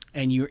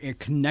and you're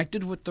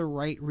connected with the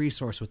right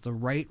resource, with the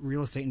right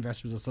Real Estate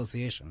Investors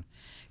Association,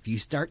 if you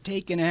start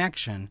taking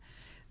action,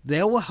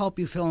 they will help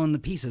you fill in the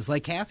pieces.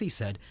 Like Kathy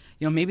said,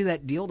 maybe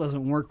that deal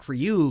doesn't work for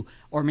you,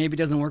 or maybe it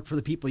doesn't work for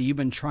the people you've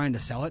been trying to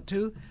sell it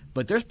to,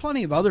 but there's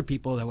plenty of other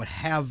people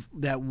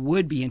that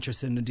would be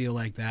interested in a deal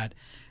like that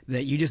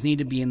you just need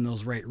to be in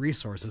those right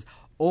resources.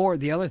 Or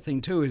the other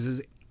thing too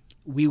is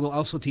we will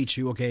also teach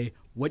you, okay,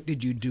 what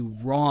did you do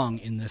wrong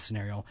in this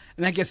scenario?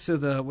 And that gets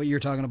to what you were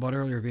talking about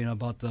earlier, being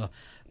about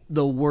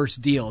the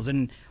worst deals.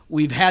 And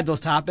we've had those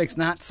topics,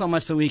 not so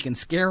much so we can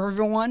scare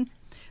everyone,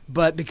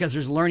 but because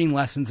there's learning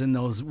lessons in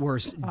those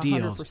worst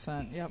deals.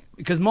 100%, yep.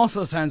 Because most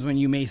of those times when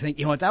you may think,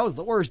 that was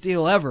the worst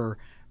deal ever,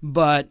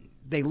 but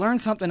they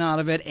learned something out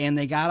of it, and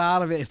they got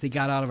out of it if they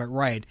got out of it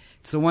right.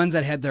 It's the ones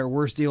that had their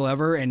worst deal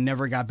ever and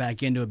never got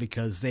back into it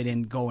because they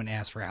didn't go and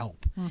ask for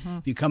help.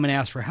 If you come and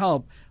ask for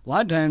help, a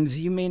lot of times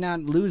you may not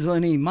lose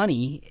any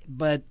money,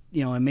 but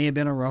it may have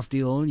been a rough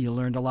deal. You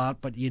learned a lot,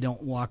 but you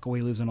don't walk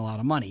away losing a lot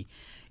of money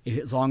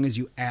as long as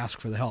you ask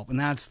for the help. And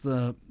that's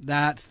the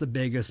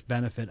biggest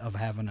benefit of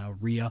having a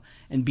RIA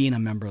and being a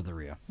member of the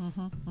RIA.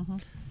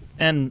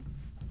 And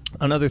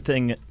another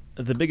thing,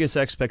 the biggest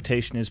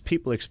expectation is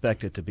people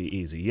expect it to be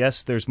easy.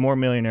 Yes, there's more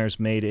millionaires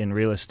made in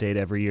real estate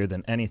every year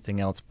than anything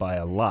else by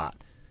a lot.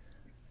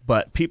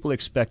 But people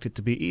expect it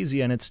to be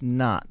easy, and it's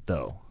not,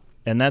 though.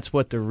 And that's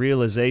what the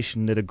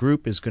realization that a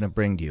group is going to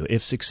bring to you.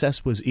 If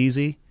success was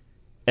easy,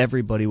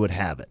 everybody would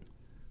have it.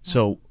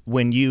 So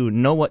when you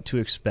know what to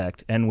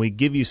expect and we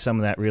give you some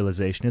of that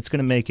realization, it's going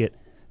to make it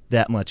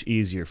that much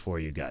easier for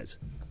you guys.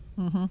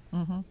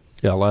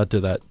 Yeah, I'll add to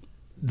that.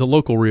 The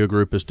local RIA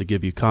group is to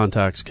give you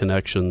contacts,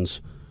 connections.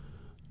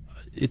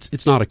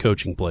 It's not a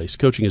coaching place.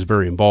 Coaching is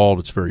very involved.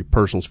 It's very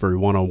personal. It's very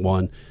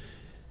one-on-one.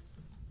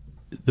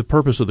 The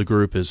purpose of the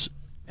group is,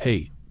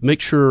 hey,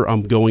 make sure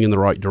I'm going in the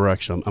right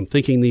direction. I'm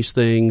thinking these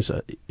things.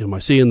 Am I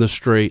seeing this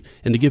straight?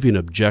 And to give you an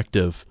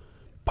objective,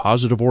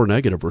 positive or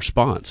negative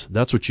response.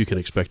 That's what you can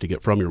expect to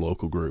get from your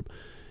local group.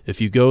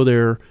 If you go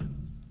there,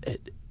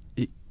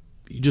 you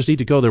just need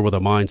to go there with a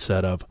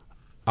mindset of,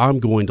 I'm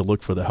going to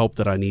look for the help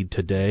that I need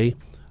today.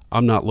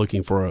 I'm not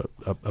looking for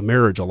a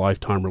marriage, a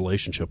lifetime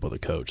relationship with a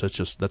coach.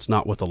 That's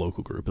not what the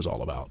local group is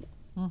all about.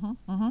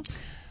 All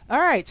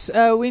right,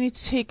 we need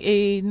to take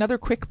another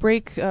quick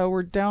break.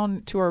 We're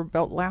down to our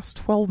about last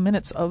 12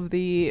 minutes of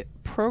the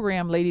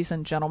program, ladies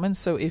and gentlemen.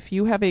 So if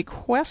you have a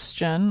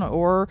question,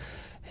 or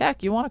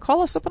heck, you want to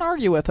call us up and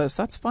argue with us,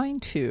 that's fine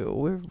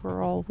too.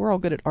 We're all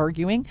good at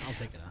arguing. I'll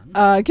take it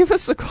on. Give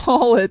us a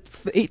call at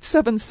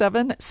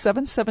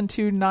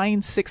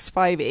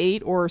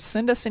 877-772-9658 or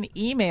send us an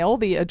email.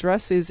 The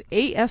address is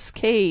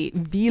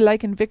ASKV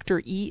like in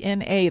Victor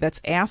ENA. That's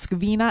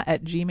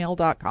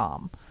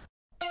askvina@gmail.com.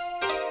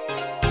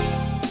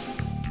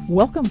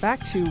 Welcome back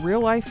to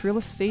Real Life Real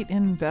Estate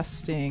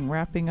Investing.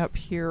 Wrapping up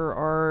here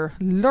our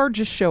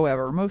largest show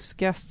ever, most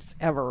guests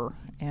ever.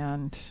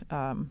 And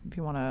if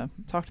you want to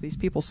talk to these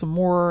people some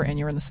more and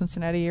you're in the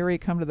Cincinnati area,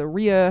 come to the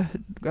RIA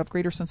of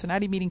Greater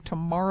Cincinnati meeting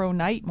tomorrow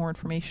night. More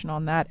information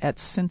on that at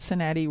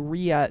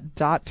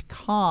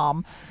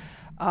cincinnatiria.com.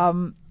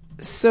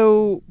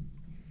 So,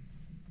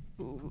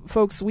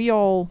 folks, we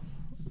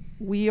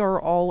are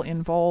all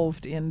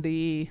involved in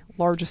the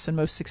largest and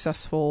most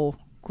successful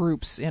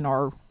groups in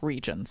our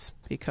regions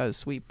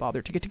because we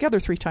bother to get together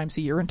 3 times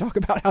a year and talk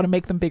about how to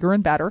make them bigger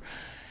and better.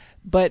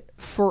 But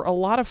for a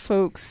lot of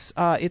folks,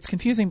 it's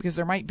confusing because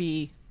there might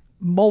be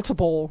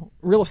multiple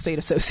real estate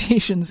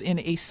associations in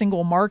a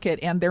single market,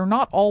 and they're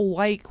not all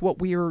like what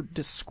we are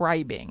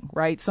describing,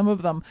 right? Some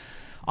of them,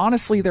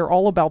 honestly, they're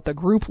all about the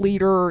group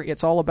leader.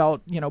 It's all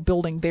about,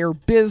 building their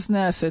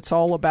business. It's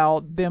all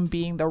about them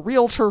being the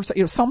realtor,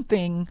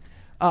 something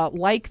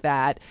like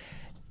that.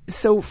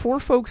 So for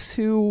folks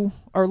who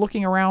are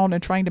looking around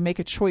and trying to make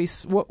a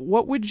choice,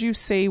 what would you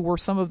say were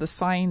some of the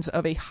signs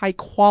of a high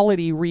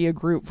quality RIA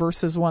group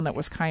versus one that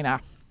was kind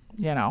of,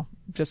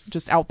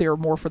 just out there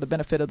more for the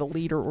benefit of the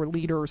leader or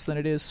leaders than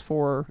it is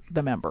for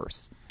the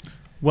members?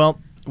 Well,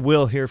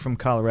 Will here from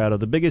Colorado.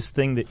 The biggest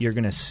thing that you're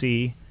going to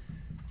see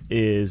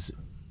is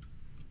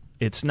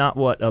it's not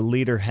what a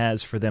leader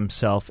has for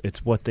themselves,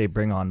 it's what they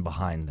bring on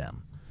behind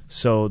them.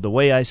 So the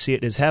way I see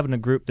it is having a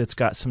group that's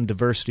got some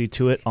diversity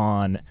to it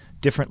on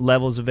different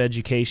levels of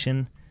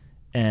education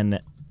and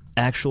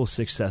actual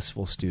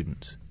successful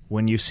students.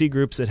 When you see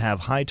groups that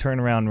have high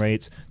turnaround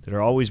rates, that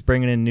are always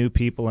bringing in new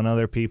people and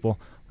other people,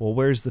 well,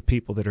 where's the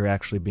people that are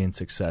actually being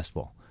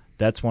successful?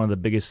 That's one of the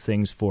biggest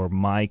things for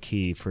my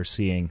key for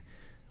seeing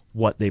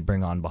what they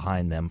bring on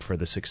behind them for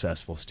the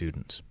successful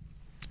students.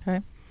 Okay.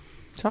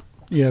 Chuck?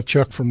 Yeah,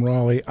 Chuck from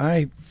Raleigh.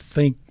 I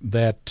think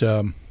that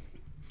the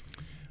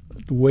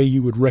way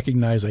you would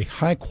recognize a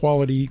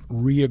high-quality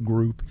RIA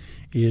group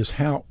is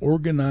how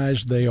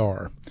organized they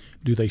are.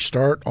 Do they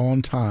start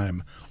on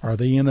time? Are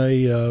they in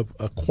a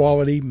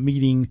quality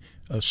meeting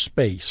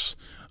space?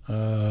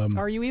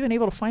 Are you even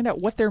able to find out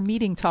what their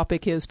meeting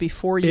topic is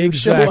before you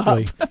show up?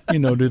 Exactly.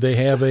 Do they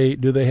have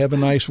a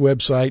nice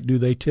website? Do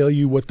they tell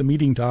you what the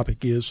meeting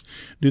topic is?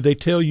 Do they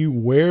tell you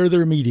where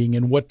they're meeting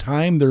and what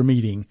time they're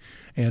meeting?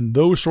 And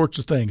those sorts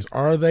of things.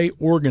 Are they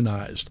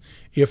organized?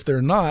 If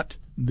they're not,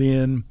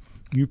 then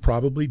you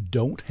probably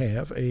don't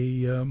have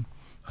a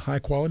high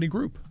quality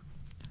group.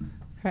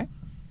 Okay.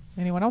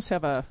 Anyone else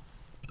have a?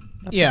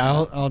 Yeah,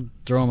 I'll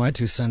throw my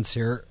 2 cents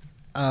here.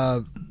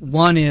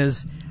 One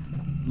is,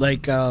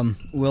 like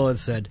Will had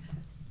said,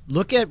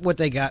 look at what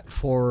they got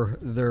for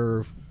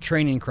their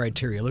training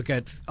criteria. Look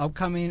at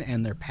upcoming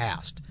and their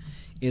past.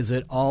 Is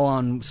it all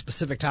on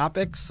specific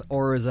topics,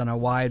 or is it on a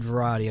wide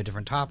variety of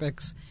different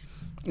topics?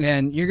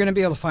 And you're going to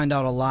be able to find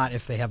out a lot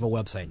if they have a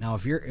website. Now,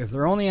 if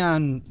they're only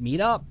on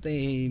Meetup,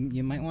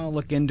 you might want to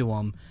look into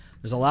them.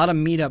 There's a lot of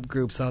Meetup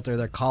groups out there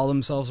that call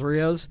themselves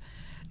RIAs,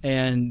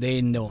 and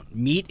they don't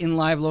meet in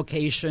live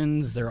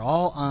locations. They're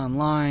all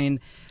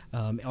online,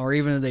 or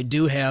even if they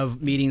do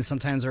have meetings,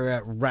 sometimes they're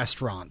at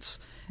restaurants.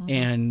 Mm-hmm.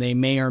 And they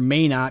may or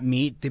may not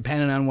meet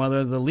depending on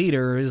whether the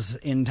leader is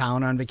in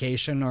town on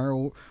vacation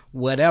or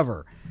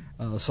whatever.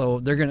 So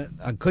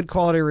a good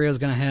quality RIA is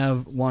going to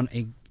have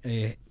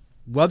a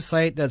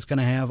website that's going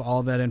to have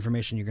all that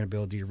information you're going to be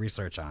able to do your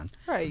research on.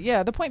 Right,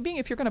 yeah. The point being,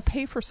 if you're going to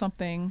pay for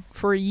something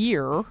for a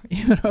year,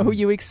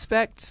 you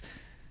expect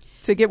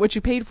to get what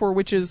you paid for,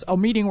 which is a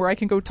meeting where I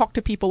can go talk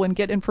to people and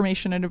get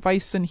information and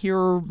advice and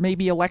hear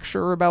maybe a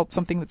lecture about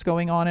something that's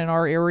going on in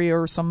our area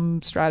or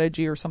some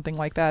strategy or something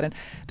like that. And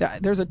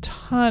there's a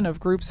ton of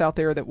groups out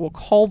there that will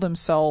call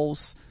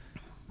themselves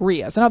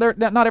RIAs. Now,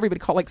 not everybody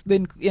call, like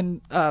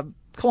in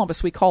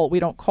Columbus, we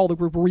don't call the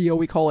group RIA,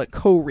 we call it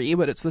co-RI,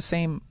 but it's the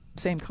same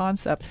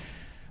concept,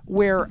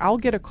 where I'll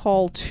get a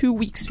call 2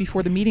 weeks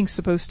before the meeting's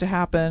supposed to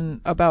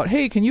happen about,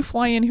 hey, can you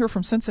fly in here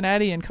from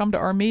Cincinnati and come to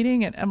our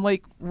meeting? And I'm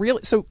like,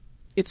 really? So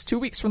it's 2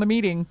 weeks from the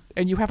meeting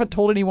and you haven't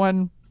told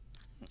anyone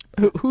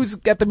who's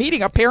at the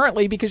meeting,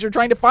 apparently, because you're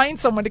trying to find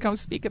someone to come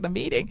speak at the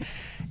meeting.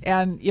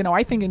 And,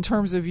 I think in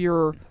terms of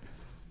your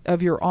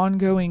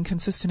ongoing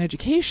consistent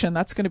education,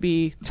 that's going to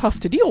be tough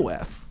to deal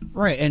with.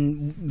 Right.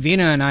 And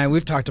Vina and I,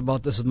 we've talked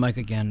about this with Mike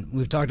again.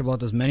 We've talked about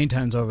this many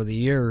times over the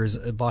years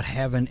about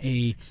having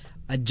a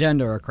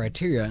agenda or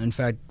criteria. In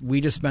fact,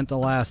 we just spent the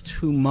last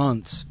 2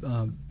 months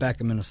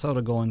back in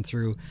Minnesota going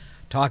through,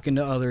 talking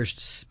to other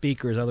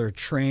speakers, other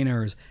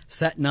trainers,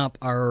 setting up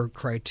our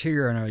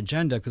criteria and our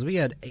agenda, because we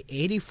had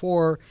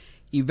 84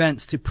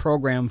 events to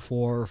program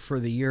for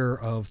the year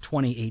of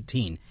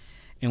 2018.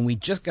 And we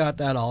just got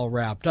that all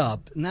wrapped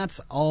up, and that's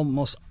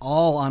almost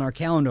all on our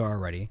calendar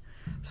already.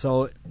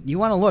 So you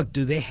want to look,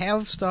 do they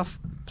have stuff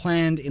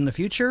planned in the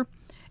future?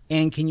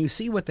 And can you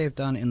see what they've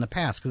done in the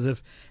past? And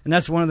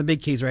that's one of the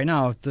big keys right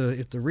now. If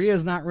the RIA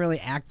is not really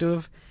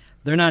active,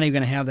 they're not even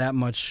going to have that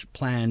much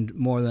planned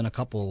more than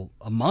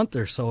a month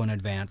or so in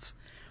advance.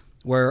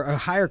 Where a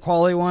higher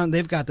quality one,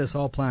 they've got this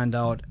all planned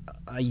out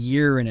a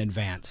year in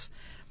advance.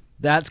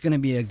 That's going to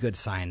be a good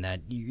sign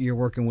that you're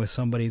working with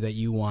somebody that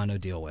you want to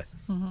deal with.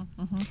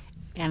 Mm-hmm, mm-hmm.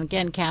 And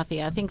again,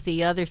 Kathy, I think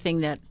the other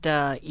thing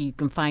that you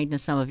can find in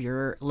some of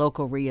your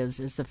local RIAs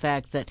is the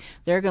fact that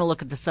they're going to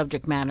look at the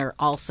subject matter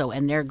also,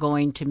 and they're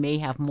going to may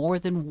have more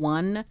than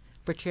one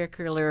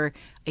particular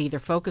either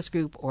focus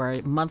group or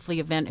a monthly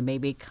event, and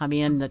maybe come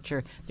in that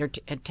they're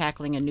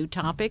tackling a new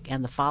topic,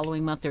 and the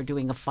following month they're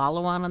doing a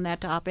follow-on on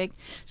that topic,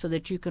 so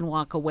that you can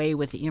walk away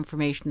with the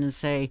information and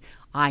say,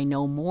 I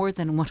know more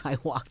than what I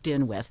walked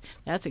in with.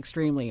 That's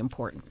extremely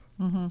important.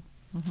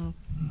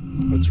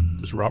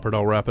 As Robert,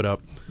 I'll wrap it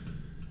up.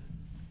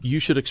 You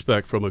should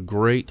expect from a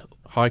great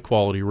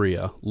high-quality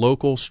RIA,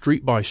 local,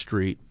 street by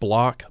street,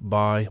 block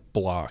by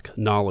block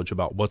knowledge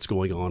about what's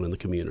going on in the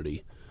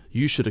community.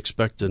 You should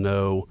expect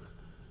to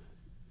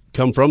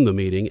come from the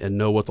meeting and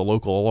know what the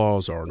local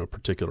laws are on a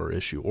particular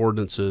issue,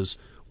 ordinances,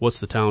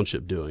 what's the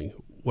township doing,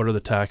 what are the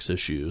tax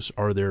issues,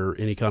 are there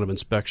any kind of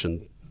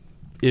inspection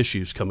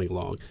issues coming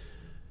along.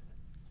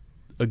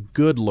 A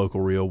good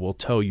local RIA will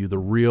tell you the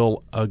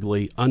real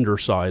ugly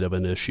underside of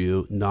an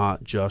issue,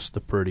 not just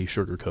the pretty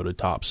sugar-coated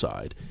top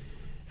side.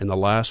 And the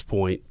last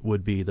point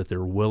would be that they're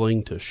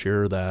willing to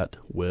share that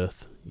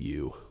with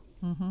you.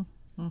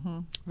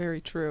 Very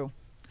true.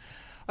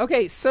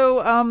 Okay,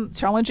 so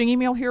challenging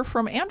email here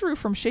from Andrew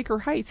from Shaker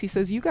Heights. He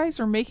says, you guys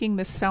are making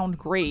this sound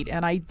great,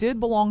 and I did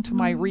belong to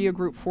my RIA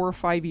group 4 or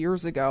 5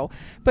 years ago,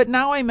 but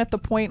now I'm at the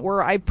point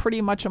where I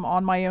pretty much am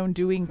on my own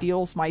doing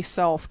deals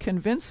myself.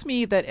 Convince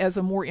me that as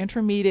a more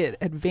intermediate,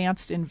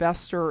 advanced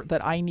investor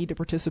that I need to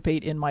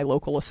participate in my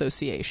local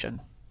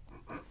association.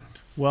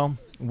 Well,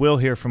 Will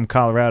here from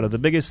Colorado. The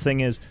biggest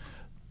thing is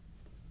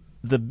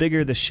the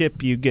bigger the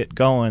ship you get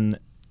going,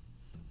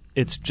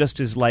 it's just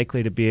as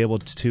likely to be able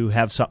to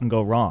have something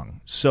go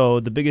wrong. So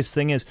the biggest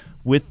thing is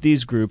with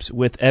these groups,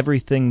 with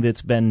everything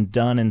that's been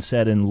done and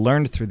said and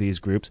learned through these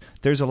groups,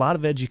 there's a lot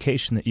of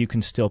education that you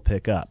can still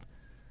pick up.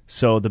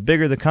 So the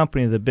bigger the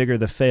company, the bigger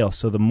the fail.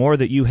 So the more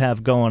that you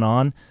have going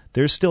on,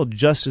 there's still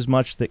just as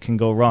much that can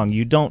go wrong.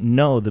 You don't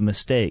know the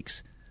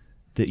mistakes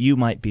that you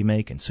might be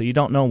making. So you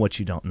don't know what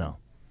you don't know.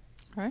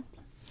 Okay.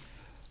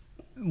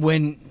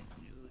 When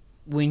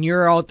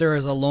you're out there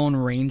as a lone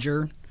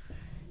ranger,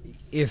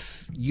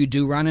 if you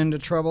do run into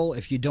trouble,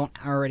 if you don't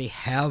already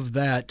have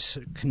that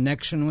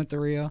connection with the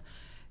RIA,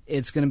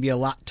 it's going to be a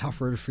lot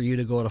tougher for you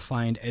to go to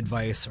find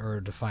advice or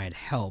to find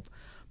help.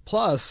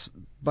 Plus,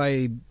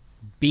 by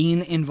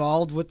being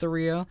involved with the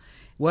RIA,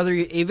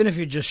 even if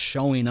you're just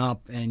showing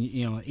up, and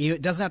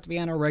it doesn't have to be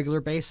on a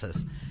regular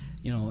basis.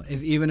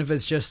 Even if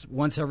it's just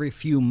once every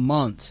few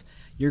months,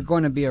 you're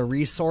going to be a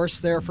resource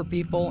there for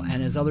people.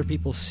 And as other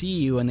people see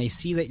you and they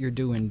see that you're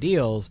doing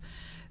deals,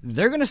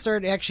 they're going to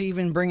start actually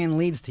even bringing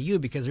leads to you,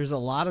 because there's a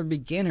lot of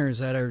beginners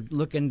that are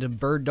looking to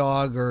bird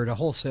dog or to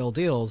wholesale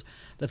deals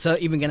that's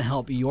even going to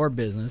help your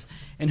business.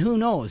 And who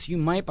knows, you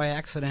might by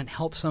accident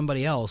help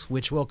somebody else,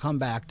 which will come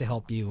back to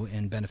help you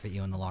and benefit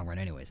you in the long run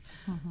anyways.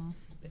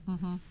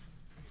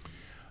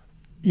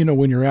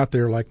 When you're out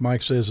there, like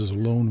Mike says, as a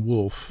lone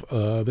wolf,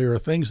 there are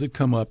things that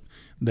come up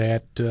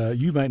that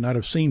you might not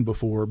have seen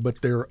before,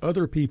 but there are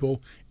other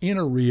people in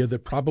a RIA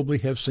that probably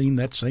have seen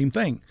that same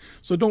thing.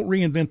 So don't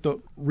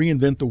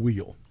reinvent the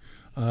wheel.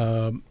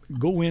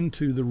 Go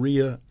into the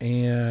RIA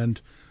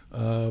and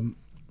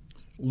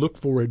look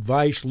for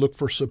advice, look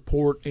for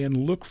support, and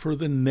look for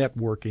the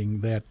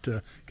networking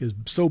that is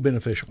so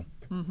beneficial.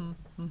 Go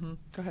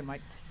ahead,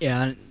 Mike.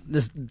 Yeah,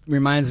 this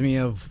reminds me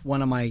of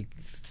one of my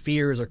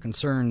fears or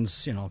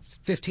concerns,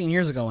 15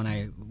 years ago when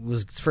I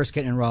was first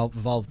getting involved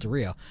with the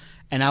RIA.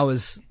 And I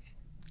was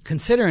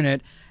considering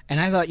it, and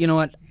I thought,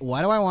 what,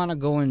 why do I want to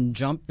go and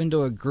jump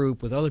into a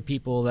group with other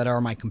people that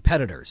are my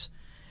competitors?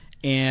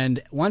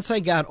 And once I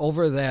got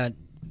over that,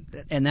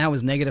 and that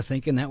was negative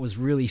thinking, that was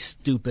really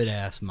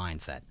stupid-ass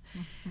mindset.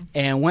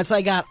 And once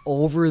I got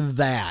over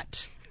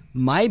that,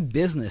 my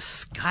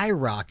business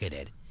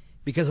skyrocketed,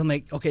 because I'm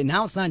like, okay,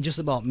 now it's not just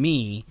about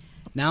me.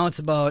 Now it's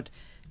about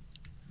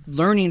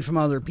learning from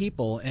other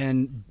people.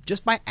 And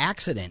just by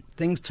accident,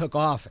 things took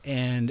off,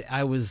 and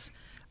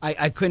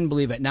I couldn't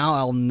believe it. Now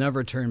I'll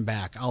never turn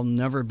back. I'll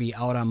never be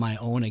out on my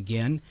own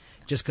again,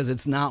 just because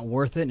it's not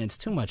worth it, and it's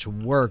too much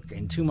work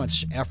and too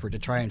much effort to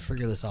try and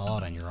figure this all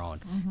out on your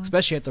own,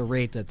 especially at the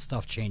rate that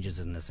stuff changes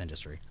in this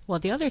industry. Well,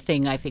 the other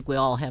thing I think we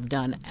all have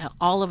done,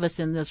 all of us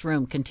in this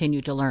room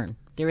continue to learn.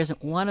 There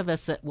isn't one of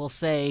us that will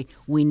say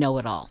we know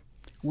it all.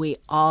 We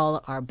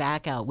all are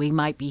back out. We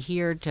might be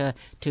here to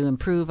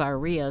improve our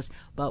RIAs,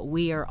 but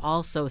we are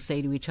also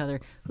say to each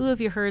other, who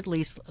have you heard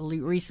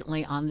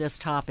recently on this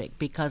topic?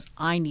 Because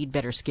I need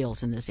better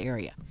skills in this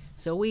area.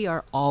 So we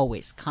are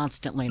always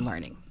constantly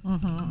learning.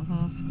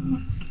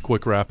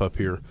 Quick wrap up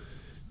here.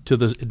 To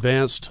the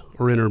advanced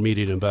or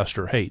intermediate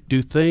investor, hey,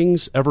 do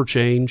things ever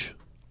change?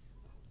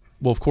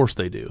 Well, of course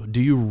they do.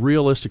 Do you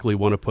realistically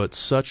want to put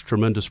such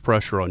tremendous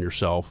pressure on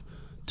yourself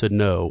to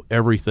know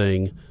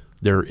everything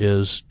there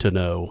is to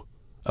know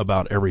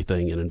about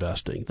everything in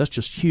investing? That's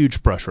just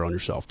huge pressure on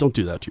yourself. Don't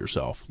do that to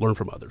yourself. Learn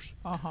from others.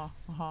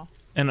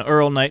 And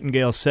Earl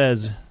Nightingale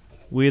says,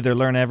 we either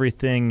learn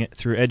everything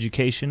through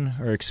education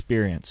or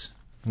experience.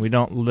 We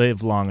don't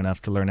live long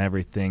enough to learn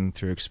everything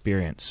through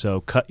experience. So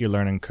cut your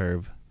learning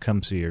curve,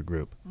 come see your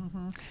group.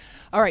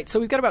 All right, so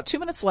we've got about 2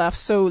 minutes left.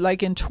 So,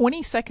 like in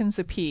 20 seconds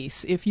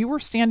apiece, if you were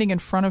standing in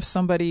front of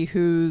somebody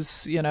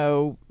who's,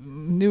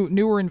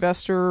 newer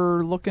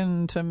investor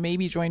looking to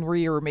maybe join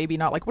RIA or maybe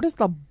not, like what is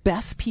the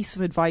best piece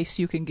of advice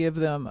you can give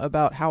them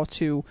about how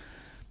to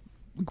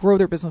grow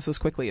their business as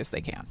quickly as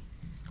they can?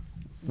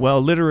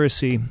 Well,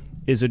 literacy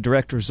is a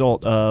direct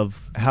result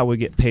of how we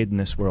get paid in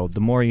this world.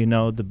 The more you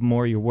know, the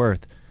more you're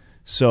worth.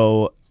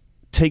 So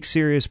take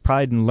serious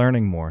pride in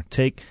learning more.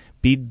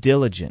 Be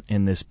diligent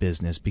in this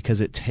business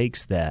because it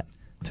takes that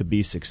to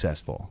be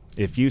successful.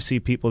 If you see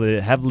people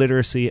that have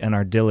literacy and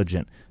are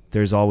diligent,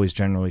 there's always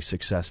generally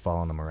success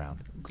following them around.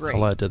 Great.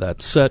 I'll add to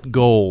that. Set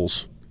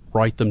goals,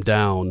 write them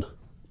down,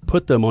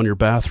 put them on your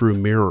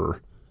bathroom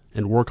mirror,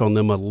 and work on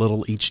them a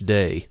little each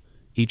day,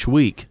 each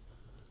week,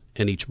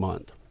 and each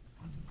month.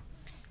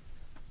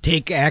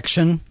 Take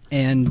action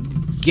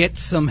and get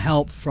some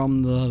help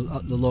from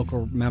the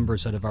local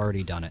members that have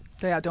already done it.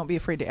 Yeah, don't be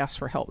afraid to ask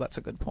for help. That's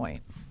a good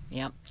point.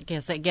 Yep.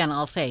 Because again,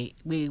 I'll say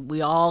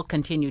we all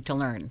continue to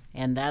learn,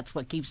 and that's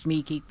what keeps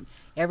me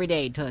every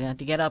day to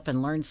get up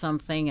and learn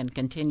something and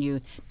continue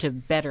to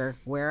better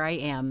where I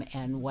am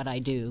and what I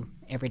do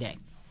every day.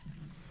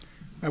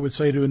 I would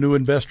say to a new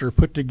investor,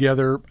 put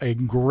together a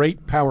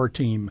great power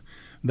team.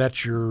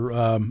 That's your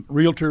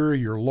realtor,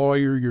 your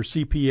lawyer, your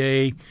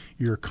CPA,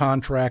 your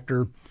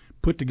contractor.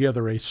 Put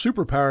together a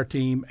super power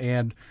team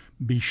and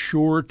be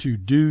sure to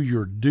do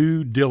your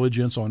due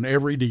diligence on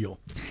every deal.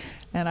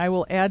 And I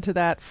will add to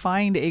that,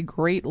 find a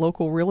great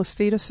local real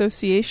estate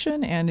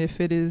association. And if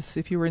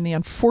you were in the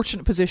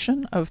unfortunate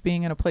position of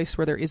being in a place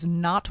where there is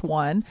not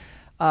one,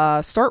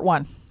 start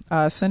one.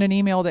 Send an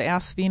email to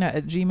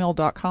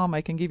askvina@gmail.com.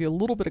 I can give you a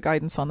little bit of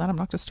guidance on that. I'm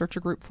not going to start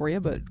your group for you,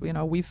 but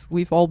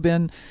we've all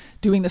been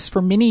doing this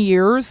for many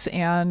years,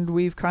 and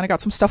we've kind of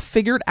got some stuff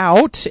figured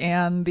out.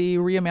 And the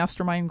RIA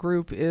Mastermind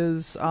group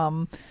is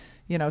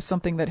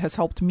something that has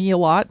helped me a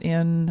lot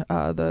in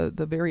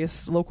the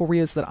various local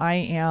RIAs that I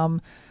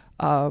am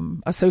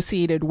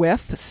associated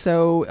with.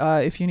 So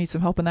if you need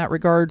some help in that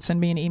regard, send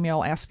me an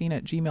email,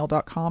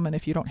 askvina@gmail.com. And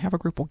if you don't have a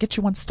group, we'll get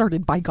you one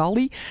started, by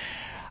golly.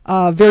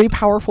 Very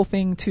powerful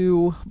thing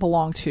to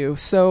belong to.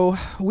 So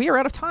we are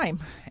out of time,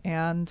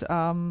 and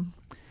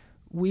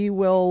we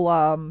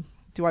will.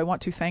 Do I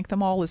want to thank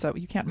them all? Is that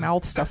you can't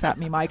mouth stuff at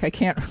me, Mike? I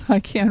can't read. I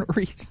can't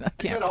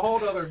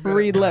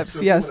read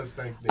lips. Yes.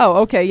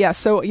 Oh, okay. Yeah.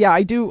 So yeah,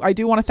 I do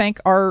want to thank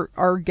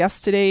our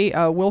guests today: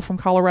 Will from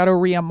Colorado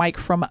RIA, Mike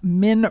from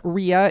Min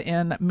RIA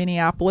in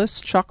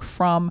Minneapolis, Chuck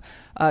from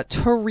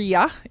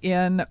Turia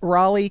in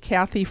Raleigh,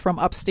 Kathy from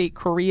Upstate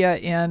Korea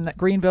in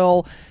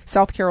Greenville,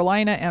 South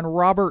Carolina, and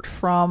Robert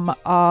from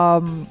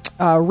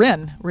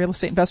RIN, Real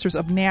Estate Investors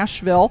of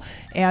Nashville.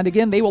 And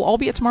again, they will all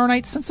be at tomorrow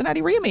night's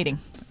Cincinnati RIA meeting.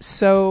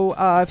 So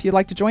if you'd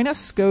like to join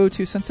us, go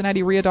to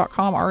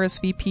CincinnatiRIA.com,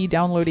 RSVP,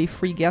 download a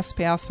free guest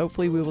pass.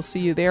 Hopefully we will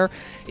see you there.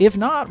 If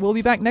not, we'll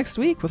be back next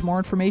week with more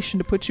information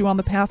to put you on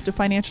the path to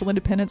financial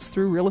independence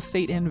through real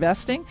estate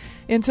investing.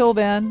 Until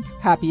then,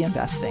 happy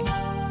investing.